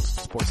as well.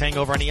 Sports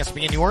Hangover on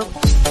ESPN New Orleans.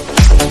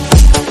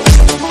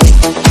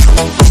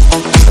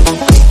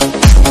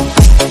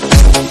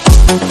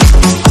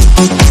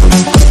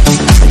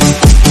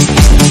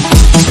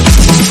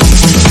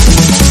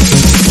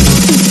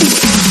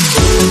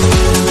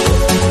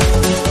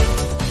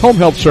 Home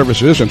health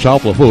services in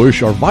South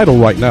Lafourche are vital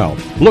right now.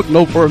 Look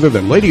no further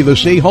than Lady of the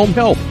Sea Home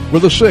Health, where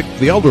the sick,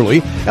 the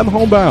elderly, and the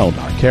homebound,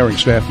 our caring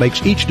staff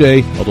makes each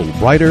day a little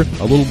brighter,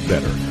 a little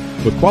better.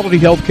 With quality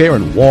health care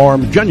and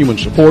warm, genuine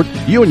support,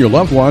 you and your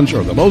loved ones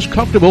are the most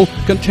comfortable,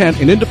 content,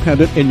 and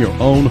independent in your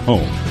own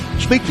home.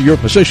 Speak to your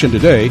physician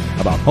today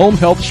about home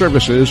health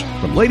services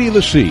from Lady of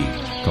the Sea.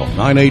 Call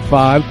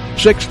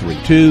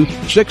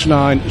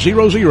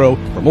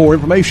 985-632-6900 for more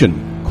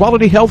information.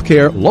 Quality health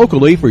care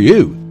locally for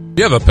you.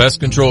 You have a pest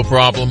control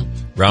problem?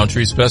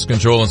 Roundtree's Pest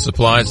Control and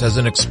Supplies has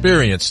an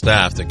experienced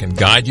staff that can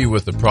guide you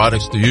with the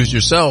products to use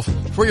yourself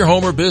for your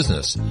home or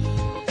business.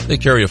 They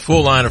carry a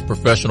full line of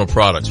professional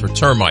products for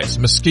termites,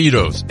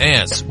 mosquitoes,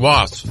 ants,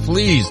 wasps,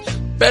 fleas,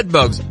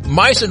 bedbugs,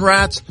 mice and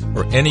rats,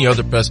 or any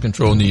other pest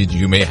control needs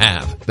you may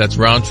have. That's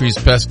Roundtree's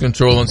Pest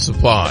Control and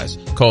Supplies.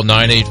 Call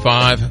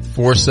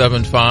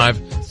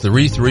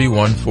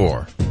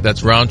 985-475-3314.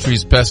 That's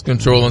Roundtree's Pest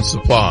Control and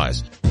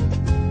Supplies.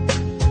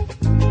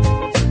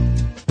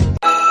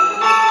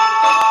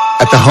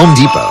 At the Home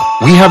Depot,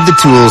 we have the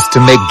tools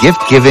to make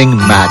gift-giving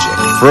magic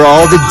for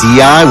all the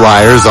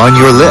DIYers on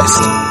your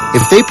list.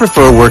 If they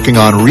prefer working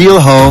on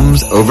real homes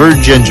over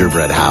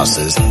gingerbread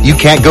houses, you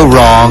can't go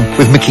wrong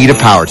with Makita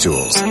Power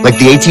Tools, like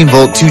the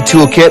 18-volt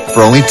 2-tool kit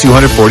for only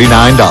 $249,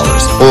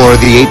 or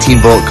the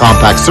 18-volt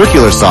compact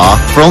circular saw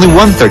for only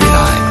 $139.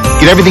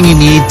 Get everything you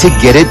need to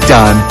get it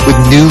done with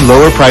new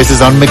lower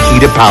prices on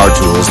Makita Power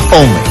Tools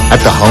only at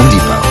the Home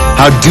Depot.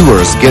 How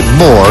doers get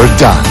more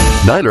done.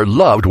 Nyler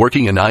loved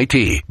working in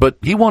IT, but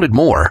he wanted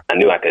more. I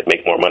knew I could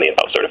make more money if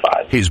I was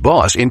certified. His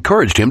boss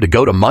encouraged him to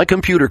go to My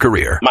Computer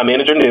Career. My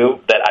manager knew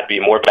that I'd be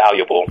more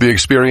valuable. The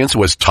experience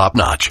was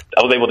top-notch.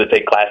 I was able to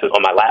take classes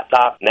on my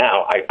laptop.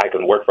 Now I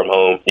can work from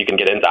home. You can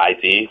get into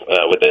IT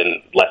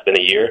within less than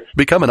a year.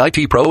 Become an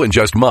IT pro in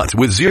just months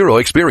with zero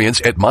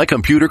experience at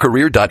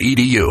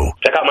mycomputercareer.edu.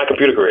 Check out My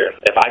Computer Career.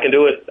 If I can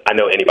do it, I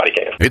know anybody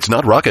can. It's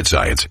not rocket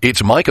science.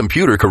 It's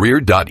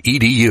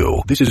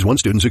mycomputercareer.edu. This is one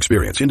student's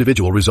experience.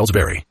 Individual results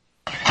vary.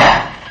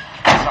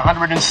 It's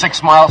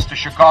 106 miles to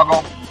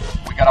Chicago.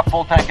 We got a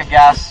full tank of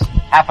gas,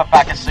 half a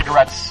pack of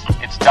cigarettes.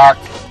 It's dark,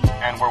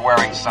 and we're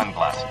wearing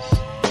sunglasses.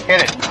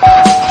 Hit it.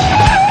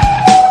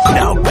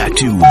 Now back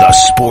to the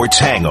Sports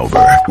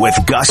Hangover with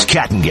Gus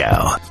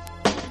Kattengell.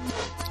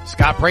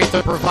 Scott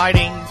Prather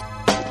providing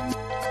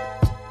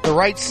the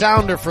right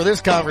sounder for this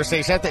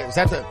conversation. Is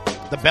that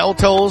the bell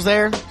tolls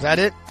there? Is that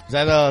it? Is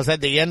that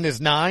the end is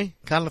nigh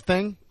kind of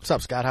thing? What's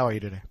up, Scott? How are you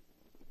today?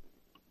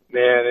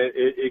 Man,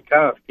 it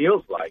kind of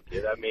feels like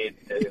it. I mean,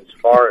 as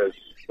far as,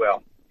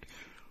 well,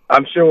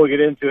 I'm sure we'll get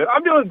into it.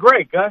 I'm doing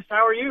great, Gus.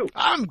 How are you?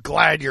 I'm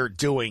glad you're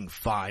doing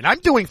fine. I'm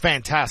doing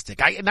fantastic.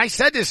 I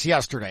said this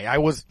yesterday. I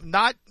was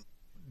not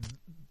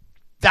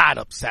that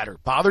upset or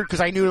bothered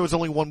because I knew there was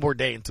only one more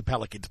day into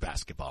Pelicans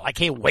basketball. I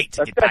can't wait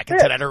to get back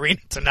into that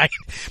arena tonight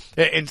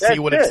and see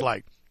what it's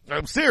like.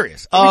 I'm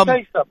serious. Let me tell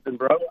you something,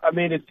 bro. I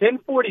mean, at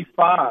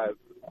 10:45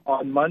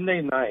 on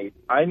Monday night,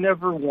 I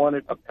never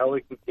wanted a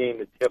Pelican game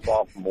to tip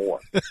off more.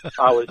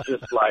 I was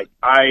just like,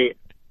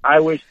 I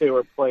wish they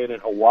were playing in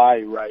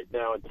Hawaii right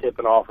now and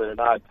tipping off at an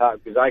odd time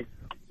because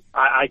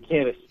I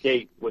can't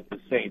escape what the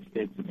Saints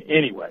did to me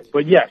anyway.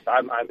 But yes,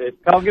 it's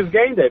Pelicans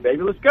game day,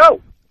 baby. Let's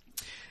go.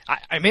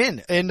 I'm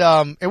in, and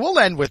we'll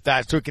end with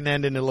that so we can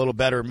end in a little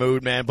better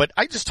mood, man. But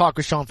I just talked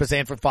with Sean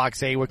Fazan from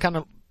Fox 8. We kind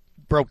of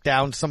broke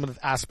down some of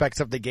the aspects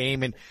of the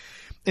game and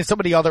some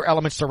of the other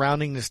elements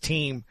surrounding this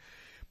team.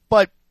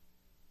 But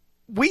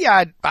we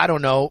had, I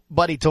don't know,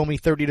 Buddy told me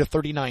 30 to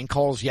 39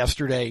 calls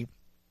yesterday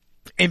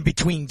in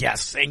between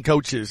guests and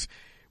coaches.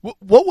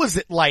 What was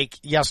it like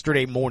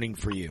yesterday morning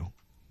for you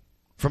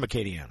from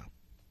Acadiana?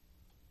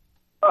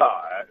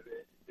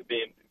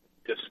 Being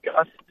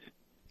disgust,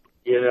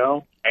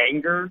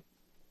 anger,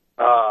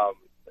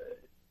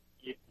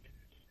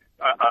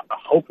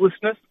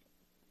 hopelessness.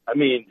 I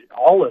mean,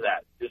 all of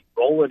that. Just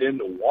roll it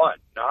into one.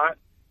 Not,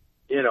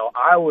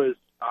 I was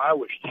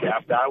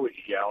chapped. I was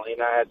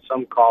yelling. I had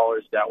some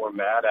callers that were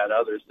mad at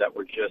others that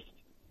were just,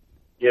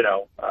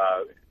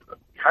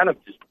 kind of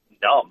just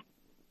numb.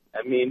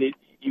 I mean,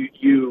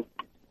 you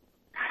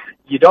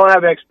don't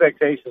have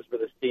expectations for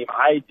this team.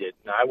 I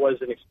didn't. I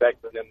wasn't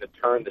expecting them to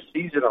turn the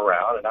season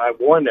around, and I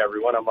warned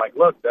everyone. I'm like,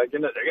 look, they're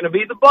gonna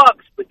be the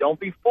Bucks, but don't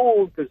be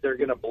fooled because they're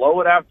gonna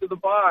blow it after the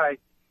bye.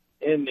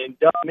 And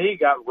dumb me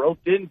got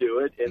roped into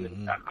it,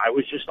 and I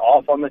was just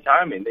off on the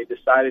timing. They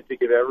decided to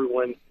give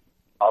everyone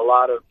a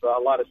lot of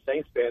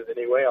Saints fans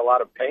anyway, a lot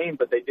of pain,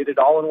 but they did it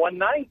all in one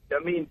night. I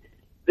mean,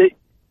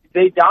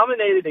 they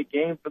dominated a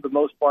game for the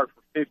most part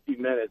for 50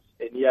 minutes,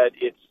 and yet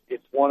it's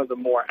one of the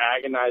more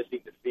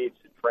agonizing defeats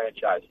in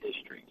franchise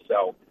history.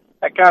 So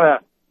that kind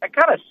of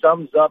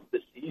sums up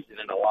the season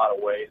in a lot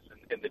of ways,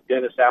 and the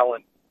Dennis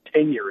Allen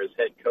tenure as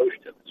head coach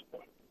to this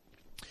point.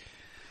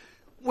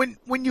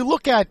 When you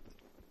look at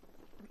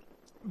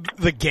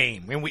the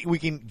game, and we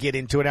can get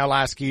into it. I'll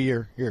ask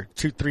you your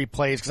 2-3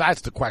 plays because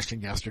that's the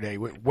question yesterday.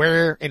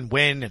 Where and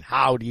when and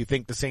how do you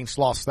think the Saints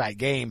lost that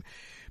game?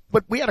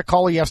 But we had a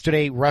caller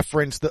yesterday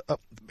reference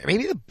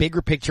maybe the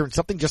bigger picture and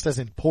something just as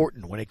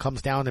important when it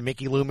comes down to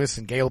Mickey Loomis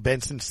and Gail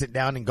Benson sitting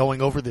down and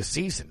going over the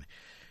season.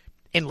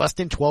 In less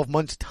than 12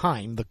 months'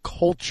 time, the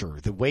culture,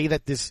 the way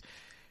that this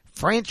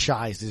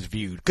franchise is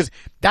viewed, because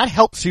that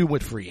helps you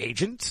with free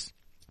agents.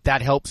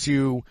 That helps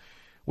you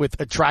with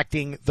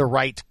attracting the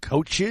right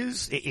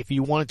coaches if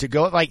you wanted to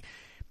go. Like,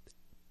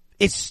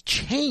 it's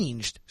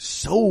changed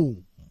so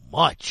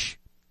much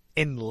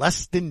in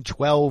less than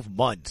 12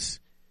 months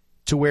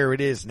to where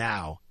it is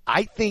now.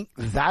 I think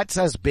that's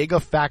as big a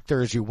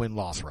factor as your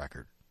win-loss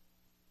record.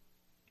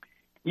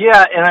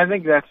 Yeah, and I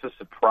think that's a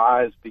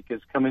surprise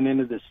because coming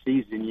into this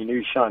season, you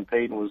knew Sean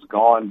Payton was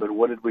gone, but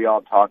what did we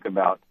all talk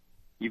about?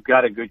 You've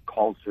got a good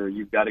culture.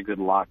 You've got a good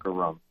locker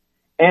room.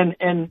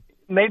 And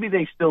maybe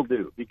they still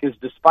do, because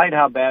despite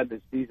how bad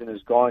this season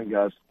has gone,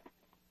 Gus,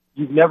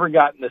 you've never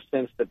gotten the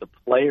sense that the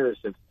players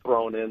have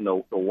thrown in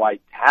the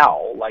white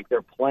towel. Like,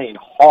 they're playing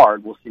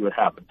hard. We'll see what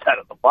happens out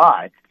of the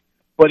bye.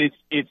 But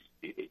it's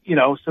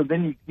so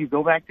then you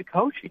go back to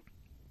coaching.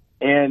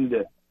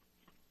 And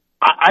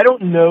I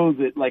don't know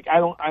that,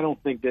 I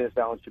don't think Dennis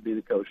Allen should be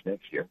the coach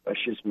next year. That's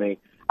just me.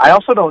 I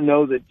also don't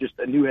know that just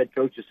a new head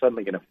coach is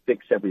suddenly going to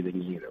fix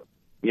everything either.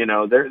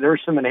 There are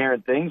some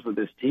inherent things with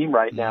this team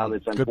right now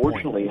that's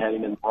unfortunately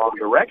heading in the wrong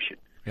direction.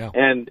 Yeah.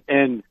 And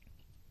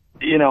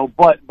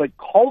but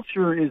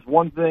culture is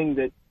one thing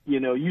that,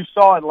 you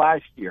saw it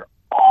last year.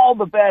 All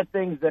the bad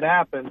things that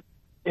happened,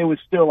 it was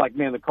still like,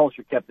 man, the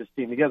culture kept this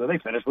team together. They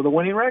finished with a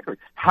winning record.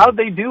 How'd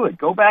they do it?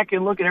 Go back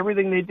and look at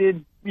everything they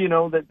did,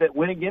 that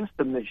went against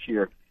them this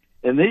year.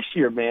 And this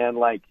year,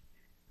 man,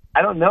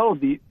 I don't know.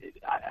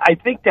 I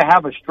think to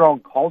have a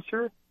strong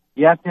culture,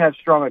 you have to have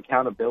strong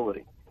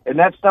accountability. And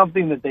that's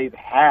something that they've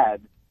had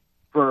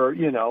for,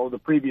 the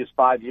previous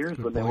 5 years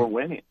when they were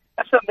winning.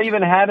 That's something they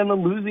even had in the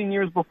losing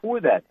years before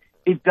that.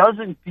 It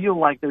doesn't feel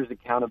like there's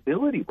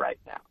accountability right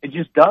now. It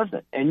just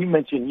doesn't. And you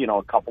mentioned,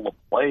 a couple of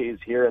plays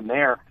here and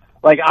there.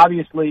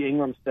 Obviously,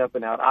 Ingram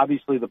stepping out.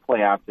 Obviously, the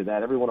play after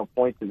that. Everyone will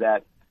point to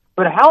that.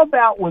 But how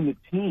about when the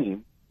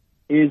team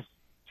is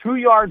 2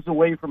 yards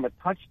away from a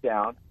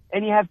touchdown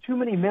and you have too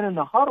many men in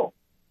the huddle?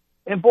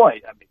 And, boy,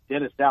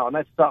 Dennis Allen,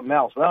 that's something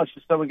else. Well, it's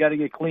just someone got to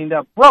get cleaned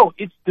up. Bro,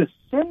 it's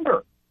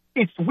December.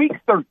 It's week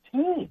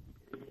 13,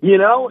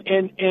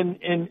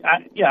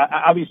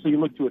 obviously you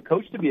look to a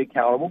coach to be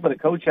accountable, but a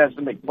coach has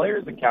to make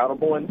players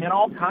accountable and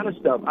all kind of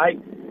stuff.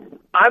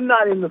 I'm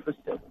not in the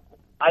facility.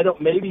 I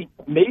don't.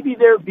 Maybe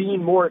they're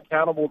being more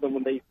accountable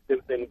than we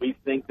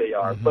think they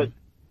are, but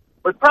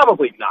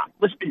probably not.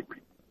 Let's be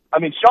real.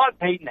 Sean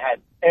Payton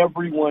had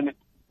everyone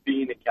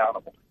being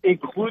accountable,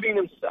 including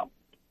himself.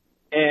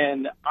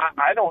 And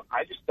I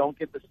just don't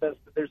get the sense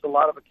that there's a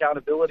lot of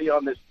accountability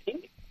on this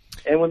team.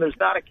 And when there's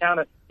not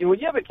when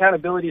you have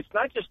accountability, it's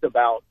not just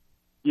about,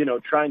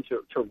 trying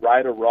to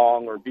right a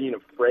wrong or being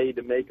afraid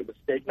to make a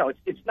mistake. No,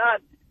 it's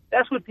not.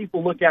 That's what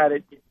people look at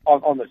it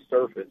on the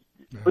surface.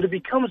 But it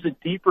becomes a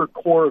deeper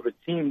core of a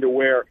team to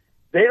where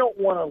they don't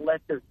want to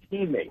let their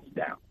teammates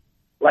down.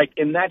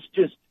 And that's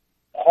just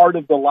part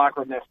of the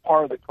locker room. That's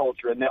part of the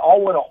culture. And they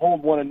all want to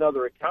hold one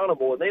another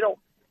accountable. And they don't,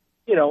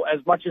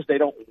 as much as they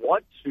don't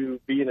want to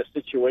be in a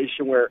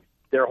situation where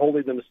they're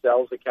holding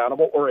themselves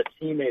accountable or a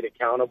teammate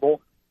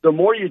accountable, the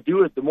more you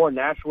do it, the more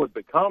natural it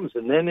becomes.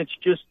 And then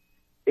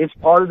it's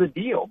part of the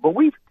deal. But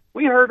we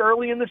heard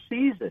early in the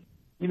season,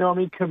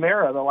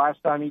 Kamara, the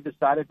last time he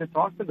decided to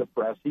talk to the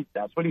press,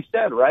 that's what he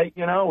said, right?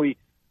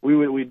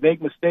 We'd make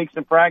mistakes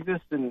in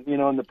practice, and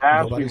in the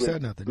past nobody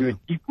said nothing.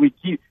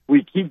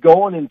 We keep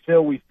going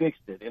until we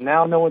fixed it, and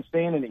now no one's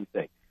saying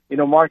anything.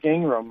 Mark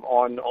Ingram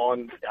on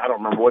I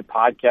don't remember what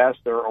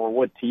podcast or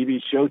what TV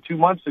show 2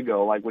 months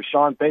ago, with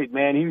Sean Payton,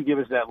 man, he would give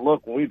us that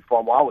look when we'd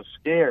fumble. I was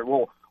scared.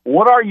 Well,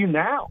 what are you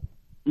now?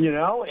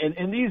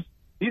 And these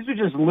are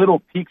just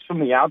little peaks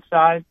from the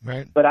outside.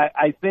 Right. But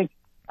I think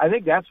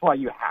that's why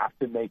you have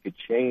to make a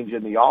change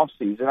in the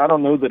offseason. I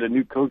don't know that a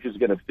new coach is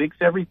going to fix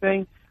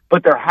everything,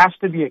 but there has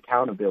to be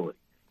accountability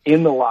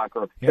in the locker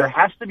room. Yeah. There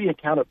has to be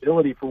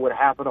accountability for what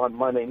happened on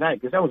Monday night,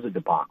 because that was a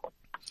debacle.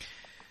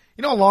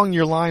 Along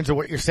your lines of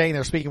what you're saying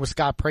there, speaking with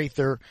Scott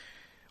Prather,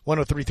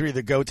 103.3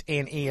 The Goats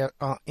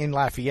in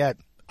Lafayette,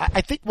 I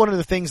think one of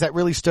the things that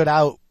really stood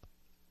out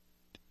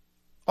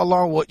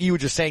along what you were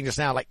just saying just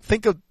now,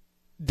 think of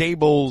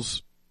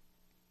Daboll's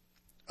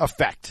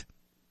effect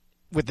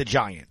with the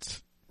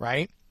Giants,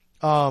 right?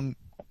 Even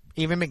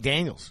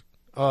McDaniels,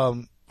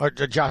 or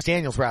Josh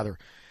Daniels rather,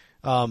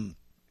 what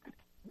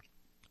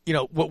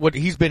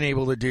he's been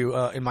able to do,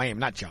 in Miami,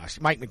 not Josh,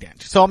 Mike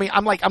McDaniels. So,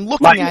 I'm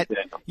looking at,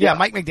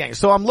 Mike McDaniels.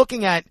 So I'm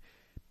looking at,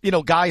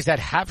 guys that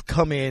have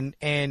come in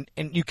and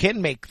you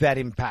can make that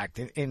impact.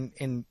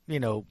 And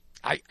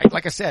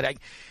like I said,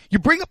 you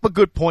bring up a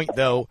good point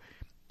though.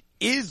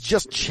 Is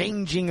just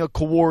changing a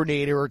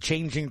coordinator or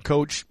changing a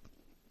coach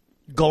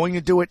going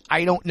to do it?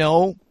 I don't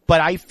know,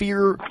 but I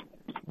fear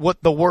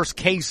what the worst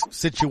case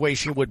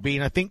situation would be.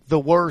 And I think the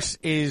worst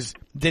is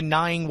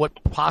denying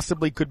what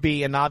possibly could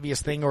be an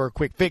obvious thing or a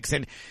quick fix.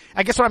 And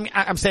I guess what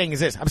I'm saying is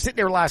this. I'm sitting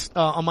there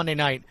on Monday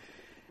night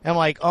and I'm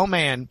like, oh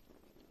man,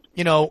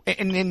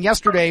 and then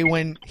yesterday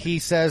when he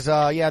says,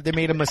 they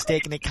made a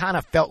mistake, and it kind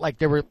of felt like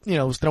they were,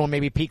 throwing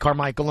maybe Pete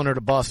Carmichael under the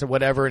bus or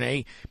whatever.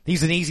 And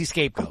he's an easy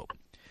scapegoat.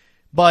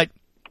 But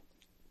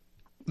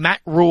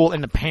Matt Rule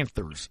and the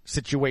Panthers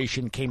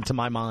situation came to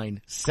my mind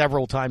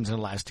several times in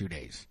the last 2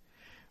 days,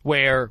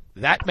 where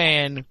that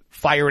man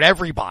fired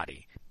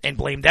everybody and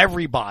blamed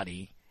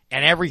everybody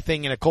and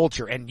everything in a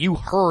culture. And you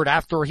heard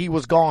after he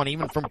was gone,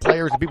 even from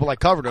players and people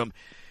that covered him,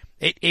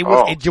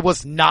 it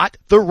was not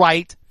the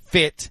right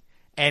fit,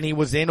 and he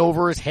was in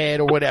over his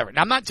head or whatever.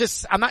 Now, I'm not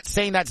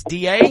saying that's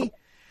DA.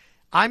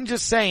 I'm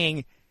just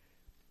saying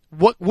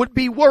what would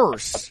be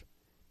worse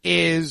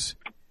is,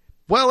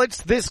 well,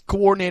 it's this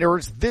coordinator,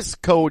 it's this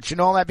coach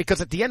and all that,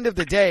 because at the end of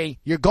the day,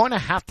 you're going to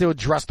have to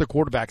address the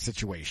quarterback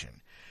situation.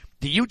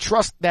 Do you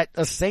trust that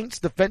a Saints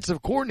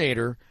defensive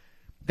coordinator,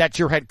 that's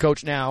your head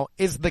coach now,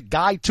 is the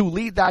guy to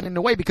lead that in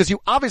the way? Because you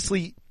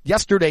obviously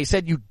yesterday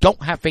said you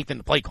don't have faith in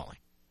the play calling.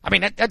 I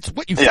mean, that's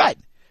what you said.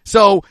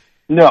 So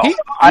no,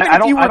 I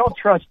don't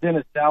trust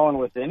Dennis Allen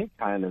with any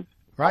kind of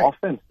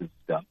offensive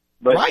stuff.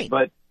 But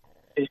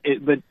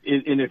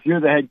if you're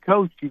the head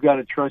coach, you got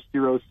to trust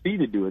your OC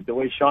to do it. The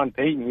way Sean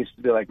Payton used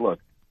to be like, look,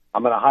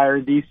 I'm going to hire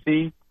a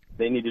DC.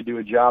 They need to do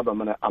a job. I'm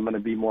going to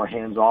be more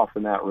hands off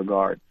in that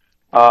regard.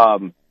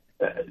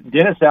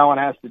 Dennis Allen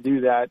has to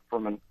do that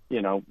from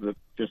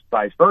just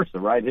vice versa,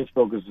 right? His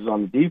focus is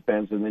on the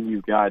defense, and then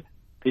you've got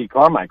Pete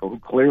Carmichael, who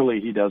clearly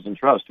he doesn't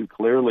trust, who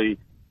clearly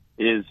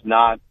is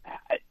not.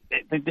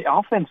 The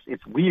offense,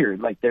 it's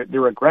weird. Like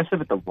they're aggressive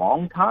at the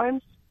wrong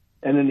times.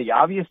 And in the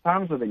obvious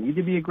times where they need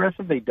to be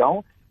aggressive, they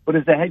don't. But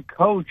as the head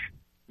coach,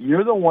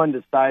 you're the one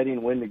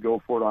deciding when to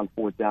go for it on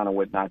fourth down and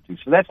what not to.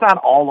 So that's not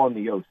all on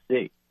the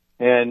OC.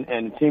 And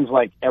it seems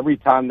like every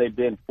time they've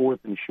been fourth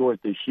and short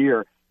this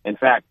year, in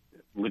fact,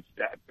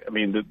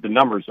 the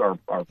numbers are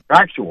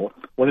factual.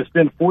 When it's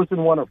been 4th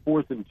and 1 or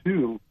 4th and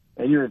 2,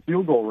 and you're in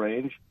field goal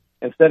range,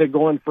 instead of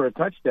going for a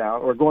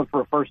touchdown or going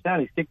for a first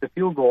down, he's kicked the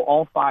field goal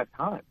all 5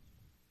 times.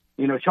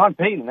 Sean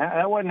Payton,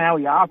 that wasn't how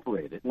he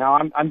operated. Now,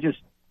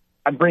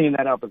 I'm bringing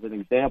that up as an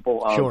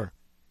example of, sure.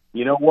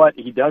 You know what,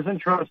 he doesn't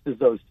trust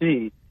his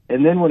OC,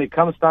 and then when it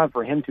comes time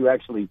for him to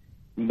actually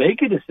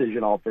make a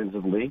decision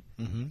offensively,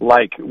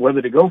 like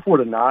whether to go for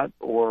it or not,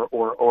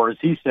 or as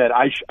he said,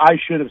 I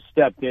should have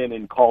stepped in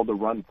and called the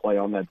run play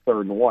on that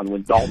 3rd and 1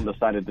 when Dalton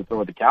decided to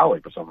throw it to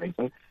Callaway for some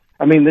reason.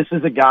 I mean, this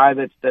is a guy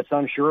that's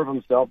unsure of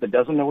himself, that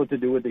doesn't know what to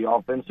do with the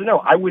offense. So, no,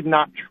 I would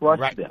not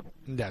trust them.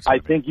 I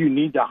think you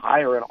need to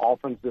hire an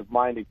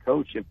offensive-minded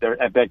coach if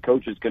that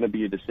coach is going to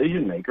be a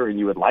decision-maker, and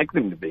you would like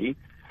them to be,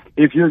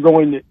 if you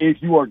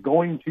are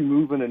going to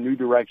move in a new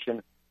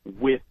direction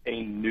with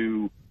a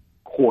new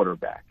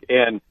quarterback.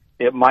 And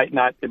it might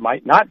not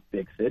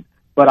fix it,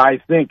 but I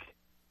think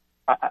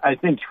I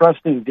think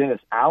trusting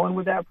Dennis Allen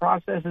with that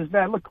process is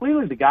bad. Look,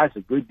 clearly the guy's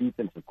a good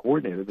defensive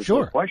coordinator. There's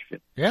no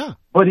question. Yeah.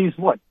 But he's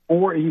what?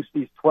 He's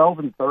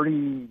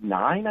 12-39,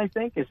 I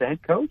think, as a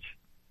head coach.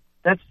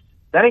 That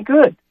ain't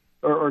good.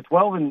 Or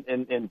 12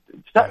 and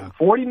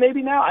 40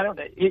 maybe now. I don't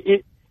know.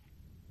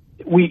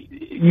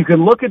 You could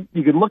look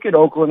at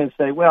Oakland and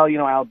say, well,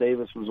 Al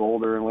Davis was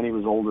older, and when he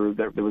was older,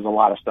 there was a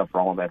lot of stuff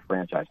wrong with that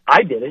franchise.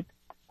 I did it.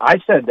 I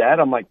said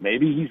that. I'm like,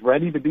 maybe he's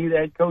ready to be the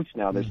head coach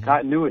now. There's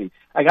continuity.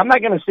 Like, I'm not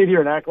going to sit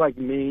here and act like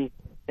me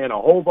and a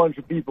whole bunch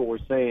of people were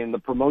saying the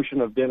promotion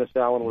of Dennis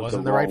Allen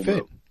wasn't the right wrong fit.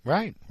 move.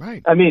 Right.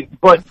 I mean,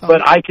 but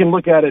I can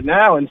look at it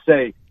now and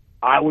say,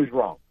 I was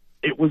wrong.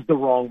 It was the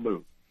wrong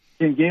move.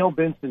 Can Gail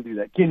Benson do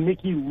that? Can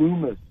Mickey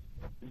Loomis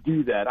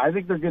do that? I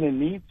think they're going to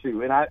need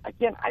to. And I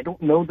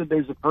don't know that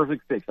there's a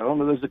perfect fix. I don't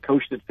know there's a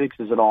coach that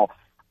fixes it all.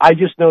 I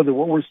just know that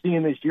what we're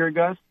seeing this year,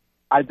 Gus,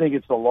 I think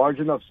it's a large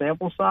enough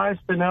sample size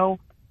to know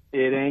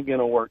it ain't going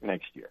to work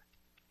next year.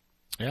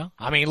 Yeah.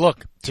 I mean,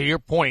 look, to your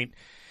point,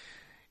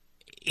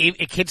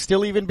 it could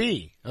still even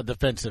be a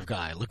defensive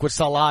guy. Look what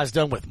Salah has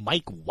done with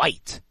Mike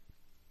White,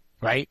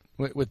 right?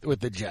 With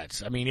the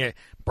Jets. I mean,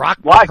 Brock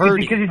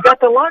Purdy. Because he's got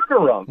the locker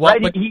room, well,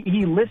 right?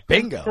 He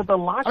listened to the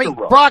locker room.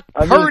 Brock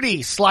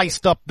Purdy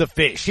sliced up the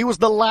fish. He was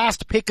the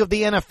last pick of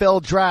the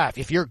NFL draft.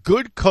 If you're a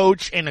good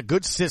coach and a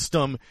good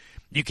system,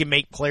 you can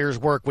make players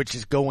work, which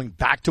is going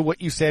back to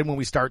what you said when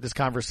we started this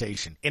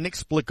conversation.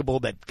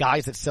 Inexplicable that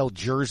guys that sell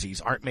jerseys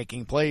aren't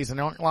making plays and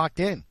aren't locked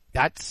in.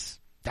 That's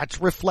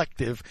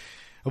reflective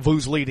of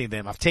who's leading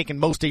them. I've taken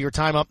most of your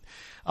time up.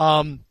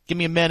 Give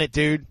me a minute,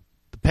 dude.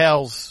 The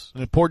Pels,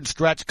 an important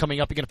stretch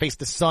coming up. You're going to face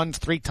the Suns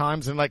 3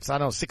 times in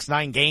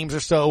 6-9 games or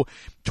so.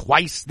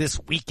 Twice this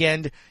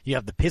weekend. You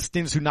have the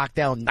Pistons who knocked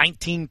down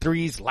 19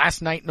 threes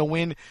last night in a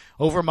win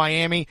over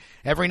Miami.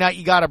 Every night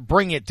you got to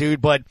bring it,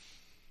 dude, but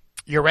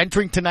you're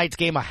entering tonight's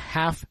game a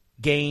half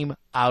game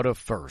out of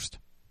first.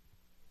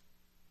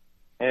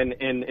 And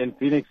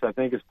Phoenix, I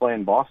think, is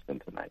playing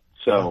Boston tonight.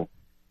 So,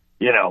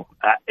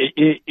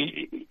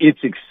 it's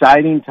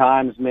exciting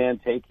times, man.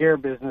 Take care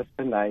of business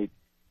tonight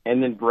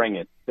and then bring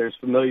it. There's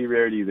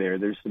familiarity there.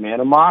 There's some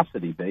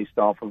animosity based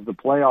off of the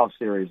playoff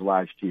series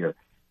last year.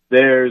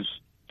 There's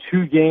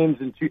 2 games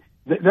and 2.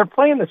 They're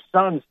playing the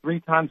Suns 3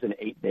 times in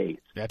 8 days.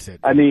 That's it.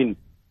 I mean,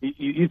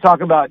 you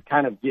talk about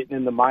kind of getting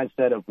in the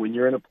mindset of when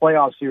you're in a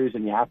playoff series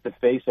and you have to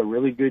face a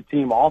really good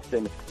team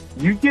often,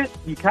 you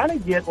kind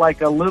of get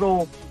like a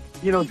little,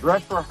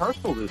 dress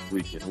rehearsal this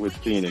weekend with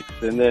Phoenix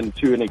and then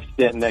to an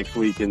extent next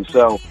weekend.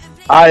 So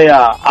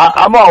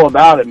I'm all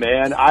about it,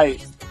 man.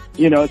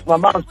 It's my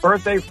mom's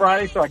birthday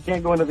Friday, so I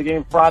can't go into the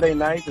game Friday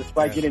night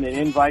despite getting an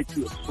invite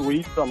to a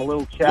suite, so I'm a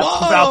little chapped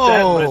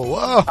about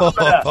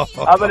that.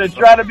 But I'm gonna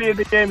try to be at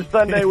the game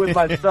Sunday with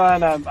my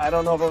son. I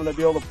don't know if I'm gonna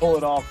be able to pull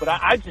it off, but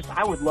I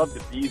would love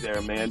to be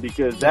there, man,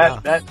 because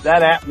that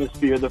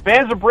atmosphere, the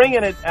fans are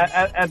bringing it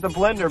at the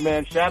Blender,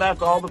 man. Shout out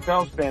to all the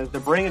Pels fans.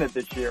 They're bringing it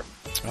this year.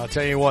 I'll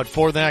tell you what,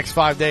 for the next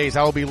 5 days,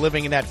 I will be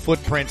living in that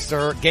footprint,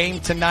 sir. Game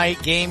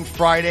tonight, game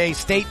Friday,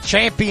 state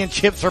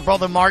championships for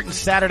Brother Martin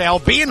Saturday. I'll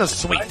be in a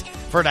suite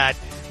for that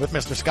with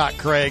Mr. Scott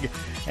Craig.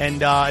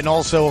 And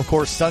also, of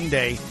course,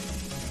 Sunday,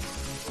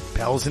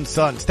 Pels and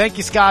Suns. Thank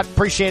you, Scott.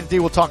 Appreciate it,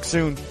 dude. We'll talk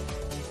soon.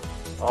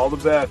 All the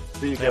best.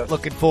 See you guys.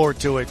 Looking forward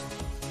to it.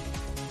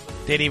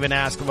 Didn't even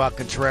ask about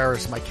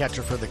Contreras, my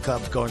catcher for the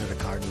Cubs, going to the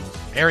Cardinals.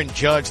 Aaron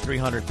Judge,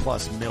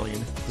 $300+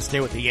 million to stay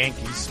with the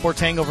Yankees. Sports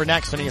Hangover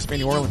next on ESPN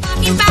New Orleans.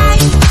 Take my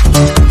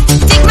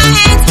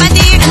hands, my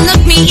dear, and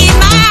look me in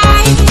my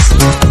eyes.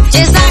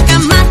 Just like a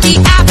monkey,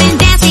 I've been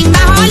dancing my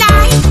whole life.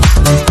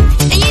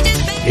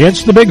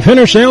 It's the Big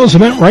Finish sales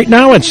event right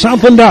now at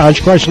Southland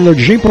Dodge, Chrysler,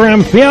 Jeep,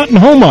 Ram, Fiat, and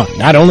Homa.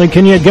 Not only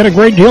can you get a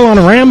great deal on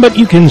a Ram, but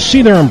you can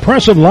see their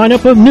impressive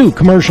lineup of new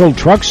commercial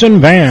trucks and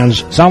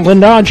vans.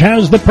 Southland Dodge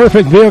has the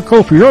perfect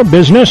vehicle for your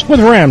business with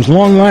Ram's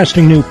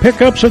long-lasting new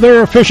pickups or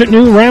their efficient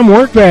new Ram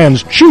work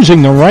vans.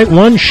 Choosing the right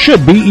one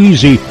should be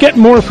easy. Get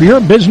more for your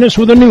business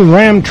with a new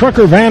Ram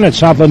trucker van at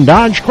Southland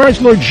Dodge,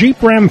 Chrysler,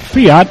 Jeep, Ram,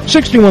 Fiat,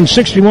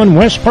 6161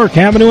 West Park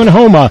Avenue in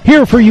Homa.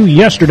 Here for you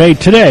yesterday,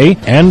 today,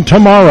 and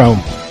tomorrow.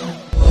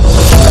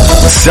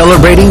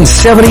 Celebrating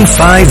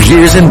 75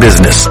 years in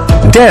business,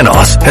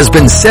 Danos has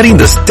been setting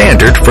the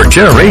standard for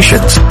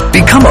generations.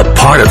 Become a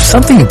part of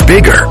something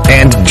bigger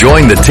and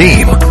join the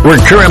team. We're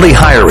currently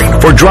hiring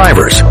for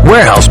drivers,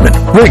 warehousemen,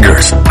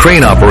 riggers,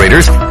 crane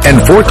operators,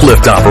 and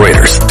forklift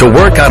operators to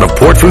work out of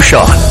Port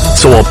Fourchon.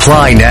 So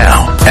apply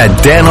now at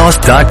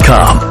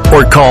Danos.com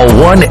or call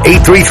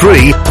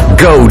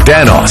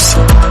 1-833-GO-DANOS.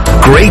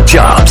 Great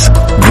jobs,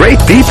 great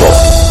people.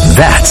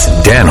 That's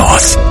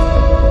Danos.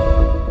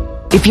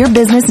 If your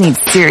business needs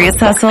serious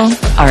hustle,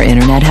 our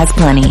internet has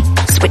plenty.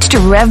 Switch to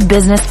Rev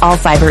Business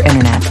All-Fiber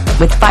Internet.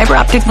 With fiber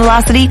optic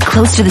velocity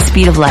close to the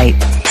speed of light.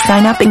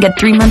 Sign up and get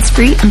 3 months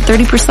free and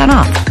 30%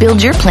 off.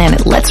 Build your plan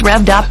at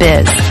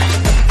letsrev.biz.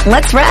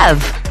 Let's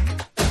Rev!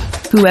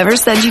 Whoever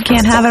said you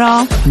can't have it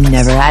all,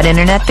 never had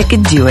internet that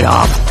could do it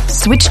all.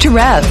 Switch to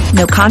Rev.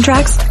 No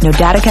contracts, no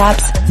data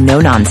caps,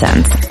 no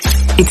nonsense.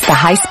 It's the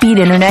high-speed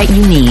internet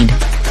you need.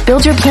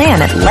 Build your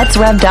plan at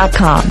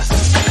letsrev.com.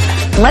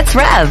 Let's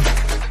Rev.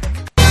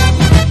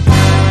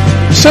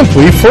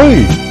 Simply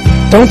free.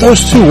 Don't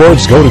those two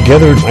words go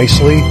together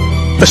nicely?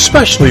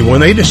 Especially when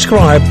they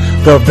describe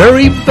the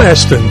very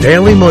best in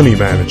daily money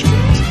management.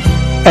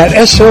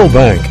 At SL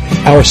Bank,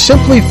 our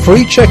Simply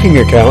Free checking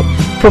account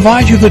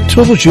provides you the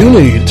tools you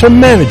need to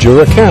manage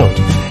your account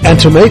and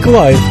to make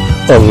life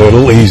a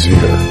little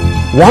easier.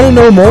 Want to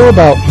know more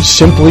about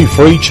Simply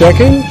Free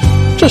checking?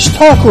 Just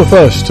talk with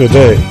us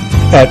today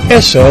at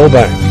SL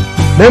Bank.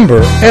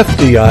 Member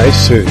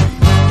FDIC.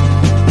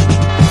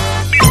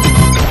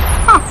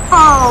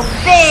 Oh,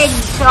 big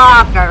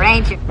talker,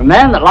 ain't you? A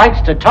man that likes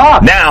to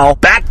talk. Now,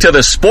 back to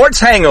the Sports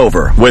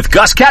Hangover with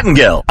Gus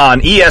Kattengill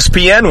on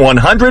ESPN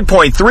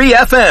 100.3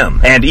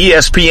 FM and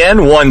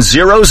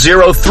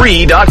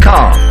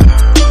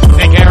ESPN1003.com.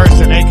 Nick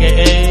Harrison,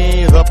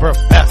 a.k.a. The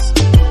Professor.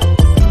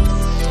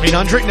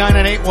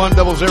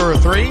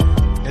 800-998-1003.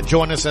 And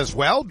join us as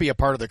well. Be a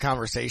part of the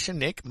conversation.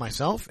 Nick,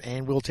 myself,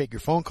 and we'll take your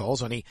phone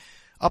calls on the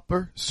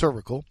Upper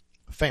Cervical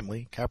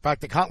Family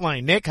Chiropractic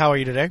Hotline. Nick, how are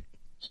you today?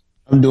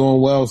 I'm doing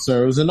well,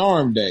 sir. It was an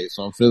arm day,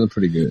 so I'm feeling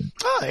pretty good.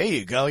 Oh, there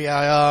you go.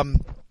 Yeah,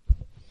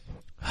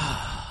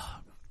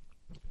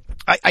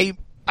 I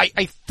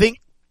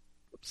think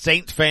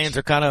Saints fans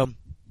are kind of,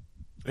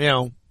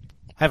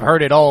 have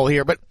heard it all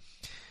here, but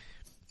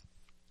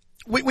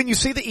when you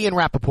see the Ian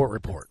Rappaport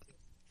report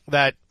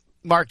that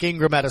Mark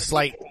Ingram had a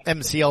slight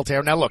MCL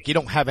tear. Now look, you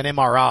don't have an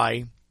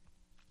MRI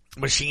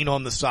machine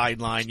on the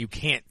sideline. You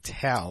can't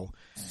tell.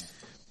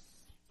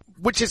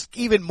 Which is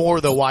even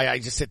more though why I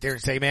just sit there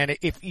and say, man,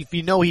 if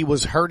you know he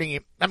was hurting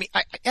him, I mean,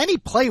 any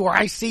play where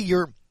I see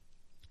you're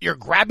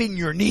grabbing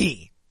your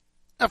knee,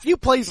 a few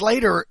plays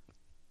later,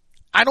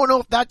 I don't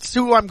know if that's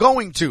who I'm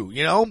going to,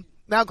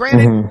 Now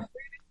granted,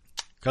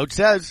 Coach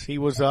says he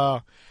was,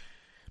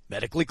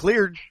 medically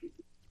cleared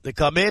to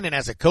come in, and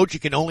as a coach, you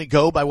can only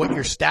go by what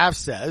your staff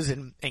says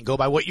and go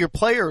by what your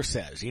player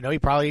says. He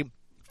probably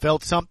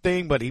felt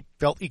something, but he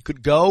felt he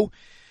could go.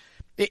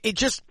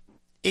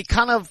 It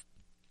kind of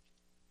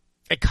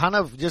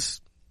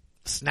just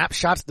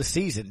snapshots the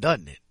season,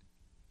 doesn't it?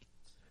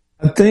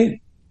 I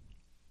think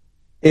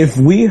if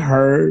we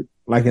heard,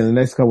 like in the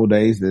next couple of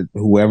days, that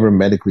whoever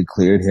medically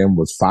cleared him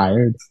was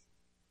fired,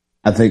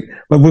 I think,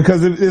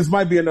 because this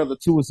might be another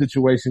Tua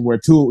situation where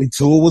Tua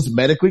was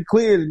medically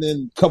cleared, and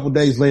then a couple of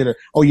days later,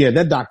 oh yeah,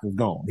 that doctor's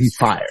gone, he's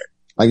fired.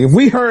 Like if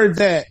we heard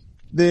that,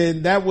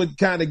 then that would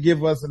kind of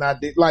give us an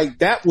idea. Like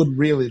that would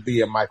really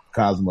be a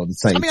microcosm of the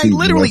same. I mean, I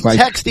literally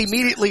text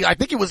immediately. I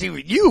think it was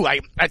even you.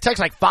 I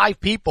text like 5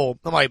 people.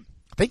 I'm like,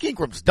 I think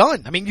Ingram's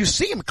done. I mean, you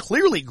see him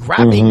clearly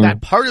grabbing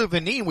that part of the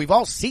knee, and we've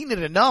all seen it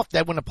enough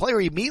that when a player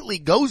immediately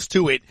goes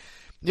to it,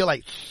 you're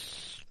like,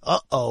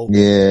 uh-oh.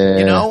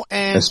 Yeah.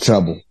 And that's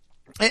trouble.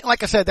 And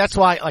like I said, that's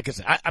why, like I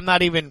said, I'm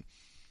not even,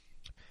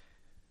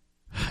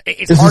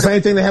 it's the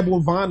same thing that happened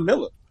with Von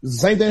Miller. It's the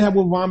same thing that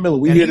happened with Von Miller.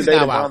 We hear today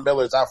that Von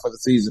Miller is out for the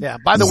season. Yeah.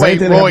 By the way,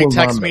 Roy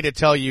texted me to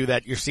tell you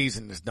that your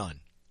season is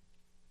done.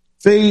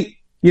 See,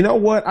 you know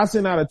what? I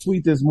sent out a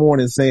tweet this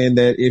morning saying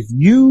that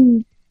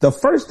the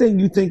first thing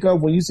you think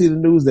of when you see the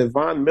news that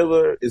Von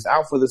Miller is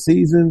out for the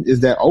season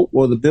is that,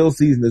 the Bills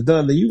season is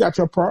done, then you got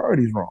your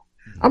priorities wrong.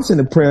 I'm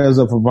sending prayers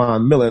up for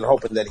Von Miller and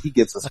hoping that he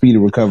gets a speedy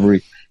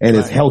recovery and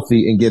is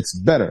healthy and gets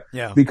better.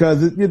 Yeah.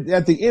 Because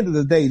at the end of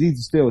the day, these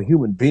are still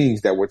human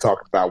beings that we're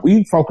talking about.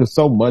 We focus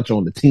so much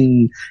on the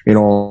team and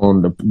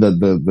on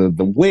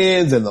the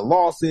wins and the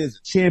losses,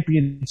 and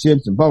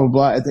championships and blah, blah,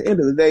 blah. At the end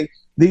of the day,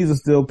 these are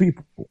still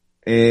people.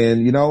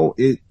 And,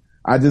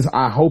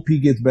 I hope he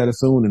gets better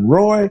soon. And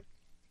Roy,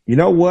 you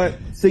know what?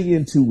 See you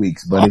in 2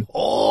 weeks, buddy.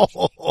 Oh,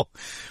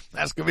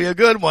 that's going to be a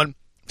good one.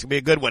 It's going to be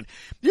a good one.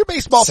 You're a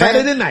baseball fan.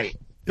 Saturday night.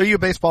 Are you a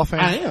baseball fan?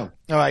 I am.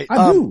 All right.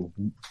 I do.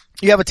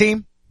 You have a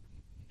team?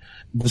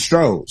 The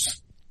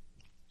Stros.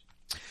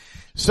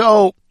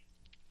 So,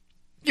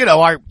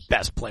 our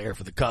best player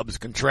for the Cubs,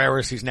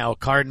 Contreras, he's now a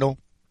Cardinal.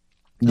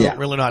 I don't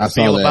really know how to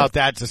feel about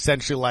that. It's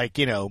essentially like,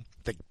 the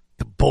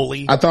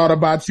bully. I thought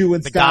about you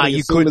and the Scotty guy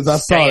you couldn't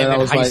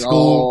stand in high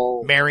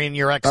school, marrying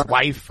your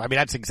ex-wife. I mean,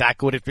 that's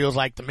exactly what it feels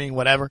like to me,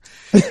 whatever.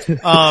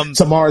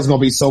 Tomorrow's going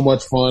to be so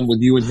much fun with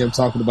you and him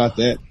talking about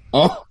that.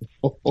 Oh.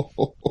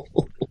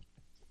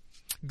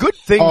 Good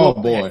thing.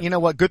 Boy. You know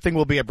what? Good thing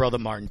we'll be at Brother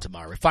Martin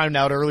tomorrow. We found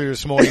out earlier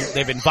this morning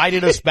they've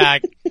invited us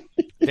back.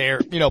 They're,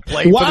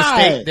 playing for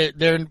the state.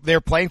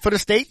 They're playing for the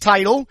state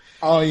title.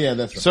 Oh yeah,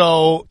 that's right.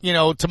 So,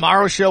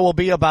 tomorrow's show will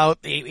be about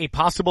a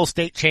possible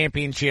state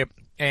championship.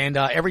 And,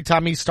 every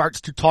time he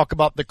starts to talk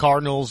about the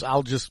Cardinals,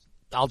 I'll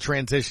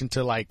transition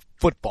to like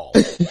football.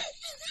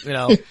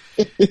 But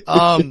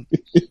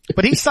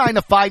he signed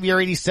a 5-year,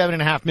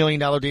 $87.5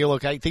 million deal.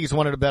 Look, I think he's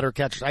one of the better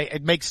catchers.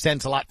 It makes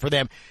sense a lot for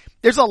them.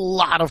 There's a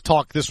lot of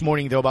talk this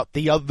morning though about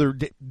the other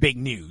big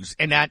news,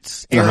 and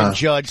that's Aaron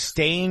Judge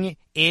staying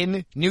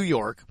in New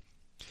York.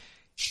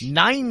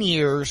 9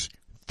 years,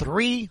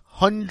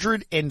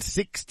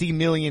 $360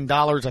 million.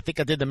 I think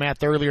I did the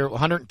math earlier.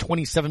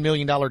 $127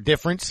 million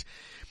difference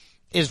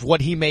is what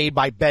he made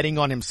by betting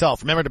on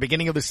himself. Remember at the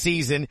beginning of the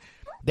season,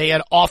 They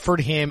had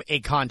offered him a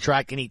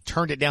contract and he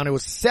turned it down. It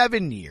was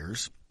 7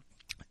 years,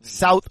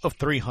 south of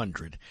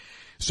 300.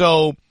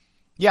 So,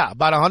 yeah,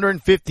 about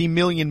 150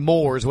 million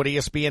more is what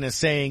ESPN is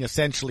saying.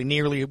 Essentially,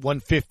 nearly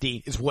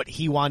 150 is what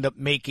he wound up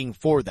making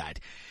for that.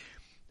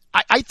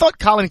 I thought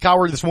Colin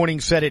Cowherd this morning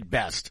said it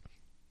best.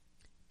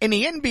 In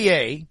the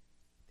NBA,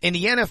 in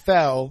the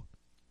NFL,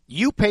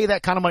 you pay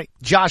that kind of money.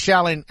 Josh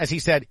Allen, as he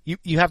said,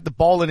 you have the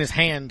ball in his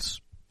hands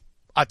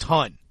a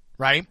ton,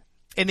 right?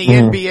 In the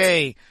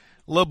NBA,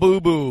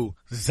 Labubu,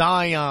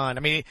 Zion, I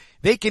mean,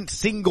 they can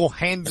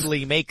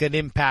single-handedly make an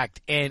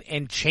impact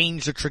and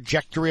change the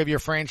trajectory of your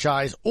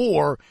franchise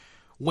or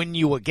win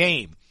you a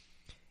game.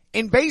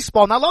 In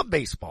baseball, and I love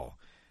baseball,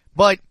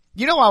 but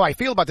you know how I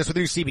feel about this with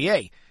the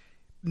CBA.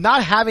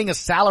 Not having a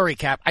salary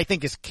cap, I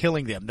think, is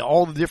killing them.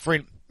 All the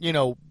different,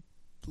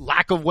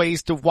 lack of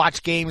ways to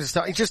watch games and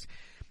stuff. It's just,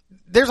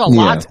 there's a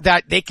lot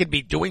that they could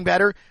be doing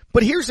better.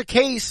 But here's a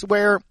case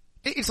where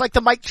it's like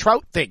the Mike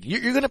Trout thing.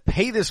 You're going to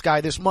pay this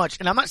guy this much.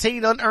 And I'm not saying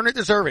he doesn't earn it,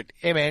 deserve it.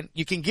 Hey man,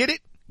 you can get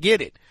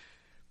it.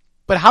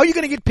 But how are you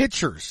going to get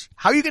pitchers?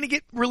 How are you going to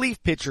get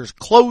relief pitchers,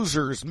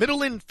 closers, middle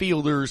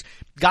infielders,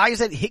 guys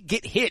that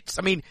get hits?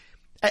 I mean,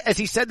 as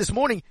he said this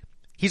morning,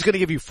 he's going to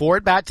give you 4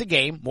 at-bats a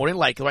game, more than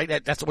likely,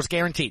 right? That's what's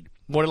guaranteed.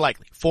 More than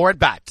likely. 4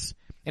 at-bats.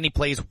 And he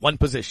plays one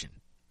position.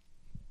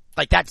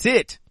 Like, that's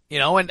it.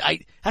 And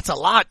that's a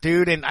lot,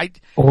 dude. And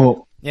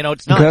it's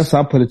nuts. Gus,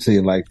 I'll put it to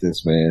you like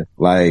this, man.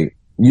 Like,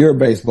 you're a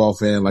baseball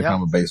fan, like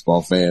I'm a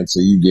baseball fan,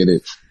 so you get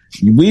it.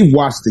 We've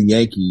watched the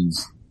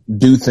Yankees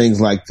do things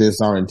like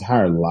this our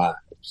entire lives.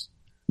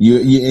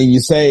 You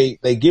say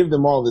they give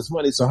them all this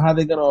money, so how are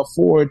they going to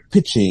afford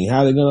pitching? How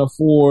are they going to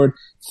afford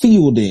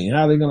fielding?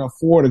 How are they going to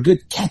afford a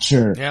good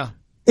catcher? Yeah.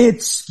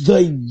 It's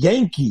the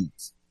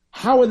Yankees.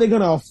 How are they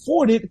going to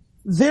afford it?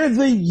 They're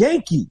the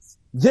Yankees.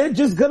 They're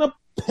just going to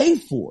pay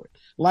for it.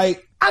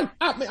 Like,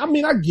 I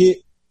mean, I get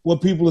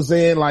what people are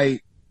saying.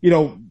 Like,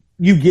 you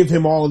give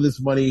him all of this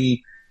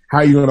money. How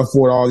are you going to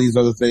afford all these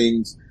other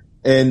things?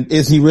 And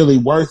is he really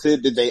worth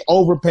it? Did they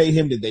overpay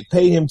him? Did they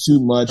pay him too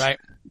much? Right.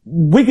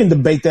 We can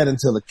debate that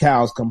until the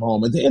cows come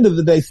home. At the end of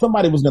the day,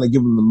 somebody was going to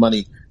give him the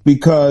money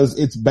because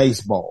it's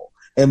baseball,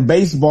 and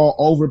baseball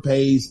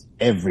overpays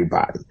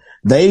everybody.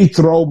 They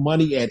throw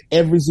money at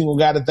every single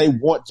guy that they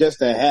want just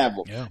to have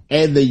them. Yeah.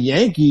 And the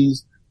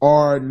Yankees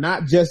are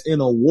not just in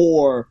a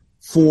war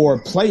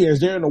for players.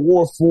 They're in a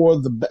war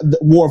for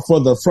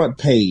the front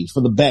page,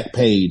 for the back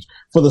page,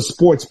 for the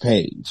sports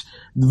page.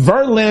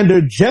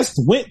 Verlander just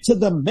went to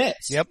the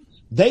Mets. Yep.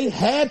 They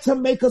had to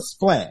make a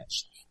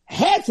splash.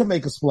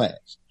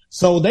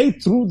 So they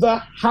threw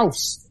the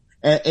house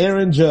at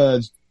Aaron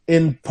Judge,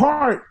 in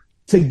part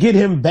to get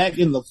him back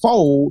in the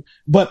fold,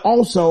 but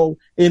also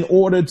in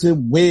order to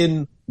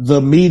win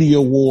the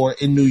media war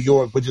in New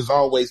York, which is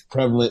always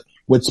prevalent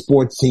with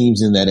sports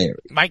teams in that area.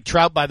 Mike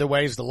Trout, by the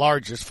way, is the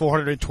largest,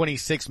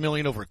 $426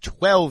 million over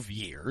 12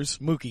 years.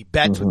 Mookie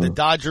Betts with the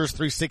Dodgers,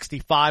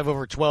 $365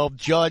 over 12.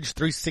 Judge,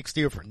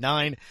 $360 over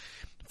 9.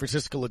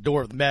 Francisco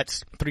Lindor of the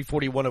Mets,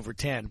 $341 over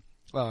 10.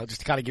 Just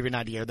to kind of give you an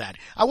idea of that.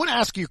 I want to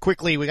ask you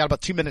quickly, we got about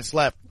 2 minutes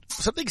left.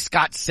 Something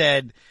Scott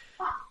said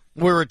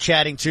we were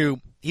chatting to.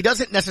 He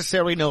doesn't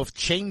necessarily know if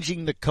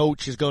changing the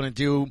coach is going to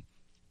do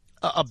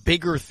a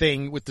bigger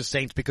thing with the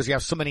Saints because you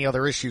have so many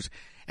other issues.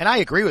 And I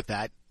agree with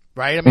that,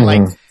 right? I mean,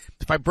 like,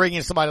 if I bring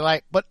in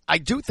somebody but I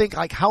do think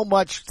like how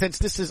much, since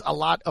this is a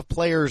lot of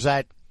players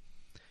that,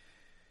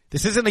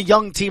 this isn't a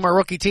young team or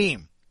rookie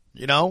team,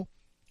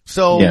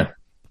 So, yeah.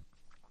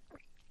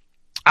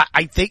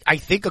 I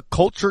think a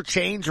culture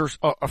change or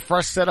a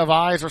fresh set of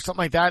eyes or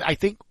something like that, I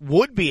think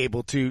would be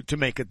able to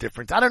make a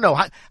difference. I don't know.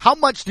 How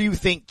much do you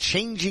think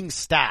changing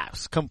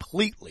staffs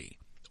completely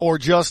or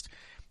just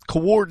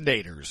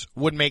coordinators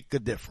would make the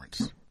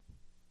difference?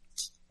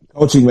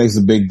 Coaching makes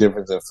a big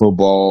difference in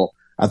football.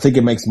 I think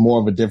it makes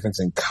more of a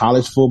difference in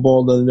college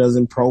football than it does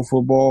in pro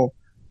football,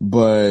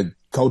 but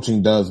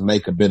coaching does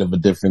make a bit of a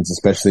difference,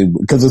 especially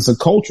because it's a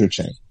culture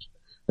change.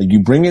 Like,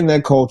 you bring in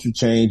that culture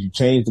change, you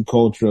change the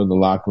culture of the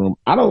locker room.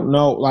 I don't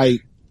know,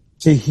 like,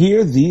 to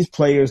hear these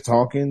players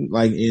talking,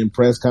 like, in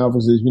press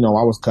conferences,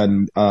 I was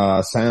cutting,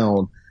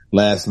 sound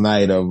last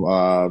night of,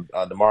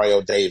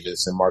 DeMario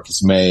Davis and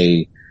Marcus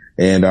May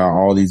and,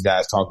 all these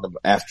guys talking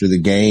after the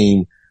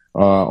game,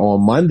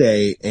 on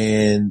Monday.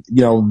 And,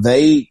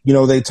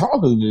 they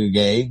talk of the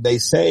game. They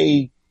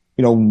say,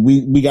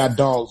 we got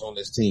dogs on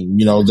this team.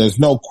 There's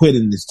no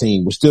quitting this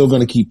team. We're still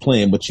going to keep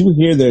playing, but you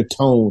hear their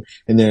tone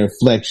and their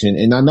inflection.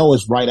 And I know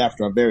it's right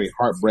after a very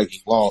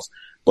heartbreaking loss,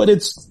 but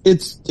it's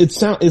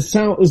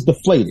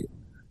deflated.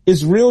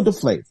 It's real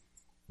deflated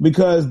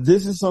because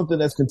this is something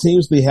that's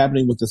continuously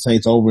happening with the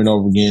Saints over and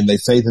over again. They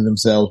say to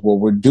themselves, well,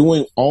 we're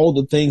doing all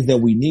the things that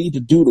we need to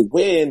do to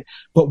win,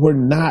 but we're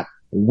not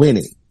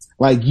winning.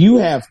 Like, you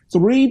have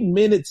 3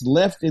 minutes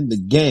left in the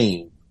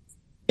game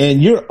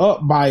and you're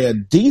up by a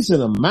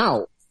decent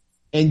amount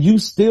and you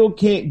still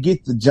can't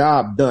get the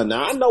job done.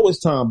 Now, I know it's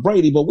Tom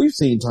Brady, but we've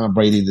seen Tom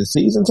Brady this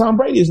season. Tom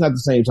Brady is not the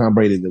same Tom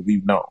Brady that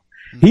we've known.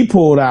 He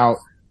pulled out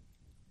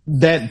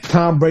that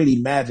Tom Brady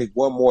magic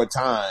one more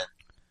time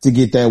to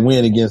get that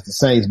win against the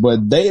Saints,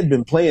 but they had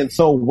been playing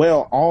so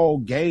well all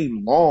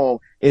game long.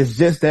 It's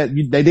just that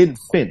they didn't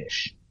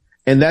finish.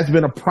 And that's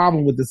been a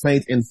problem with the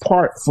Saints in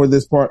part for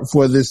this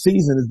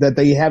season, is that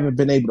they haven't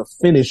been able to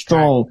finish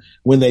strong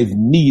when they've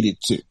needed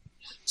to.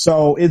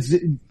 So it's,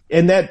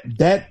 and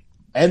that,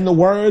 and the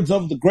words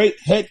of the great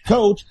head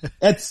coach,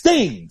 that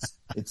stings.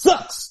 It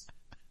sucks.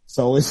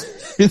 So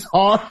it's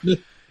hard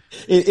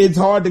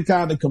to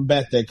kind of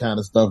combat that kind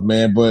of stuff,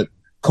 man. But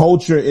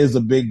culture is a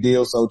big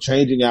deal. So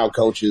changing out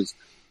coaches,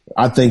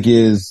 I think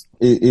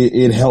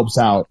it helps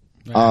out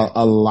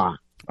a lot,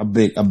 a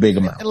big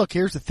amount. And look,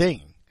 here's the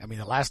thing. I mean,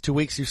 the last 2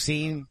 weeks you've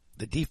seen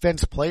the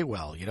defense play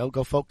well,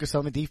 go focus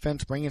on the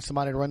defense, bring in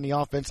somebody to run the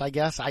offense, I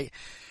guess. I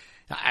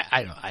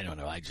don't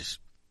know.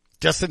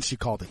 Just since you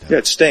called it that. Yeah,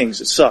 it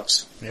stings. It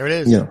sucks. There it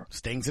is. Yeah.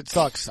 Stings. It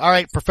sucks. All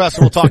right,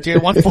 Professor, we'll talk to you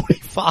at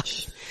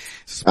 1:45.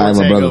 Sports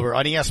Hangover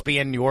on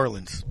ESPN New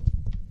Orleans.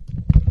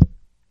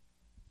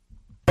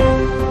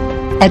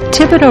 At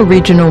Thibodeau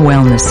Regional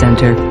Wellness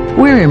Center,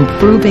 we're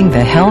improving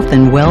the health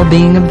and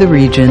well-being of the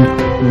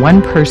region,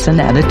 one person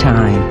at a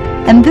time.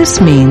 And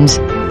this means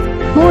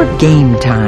more game time.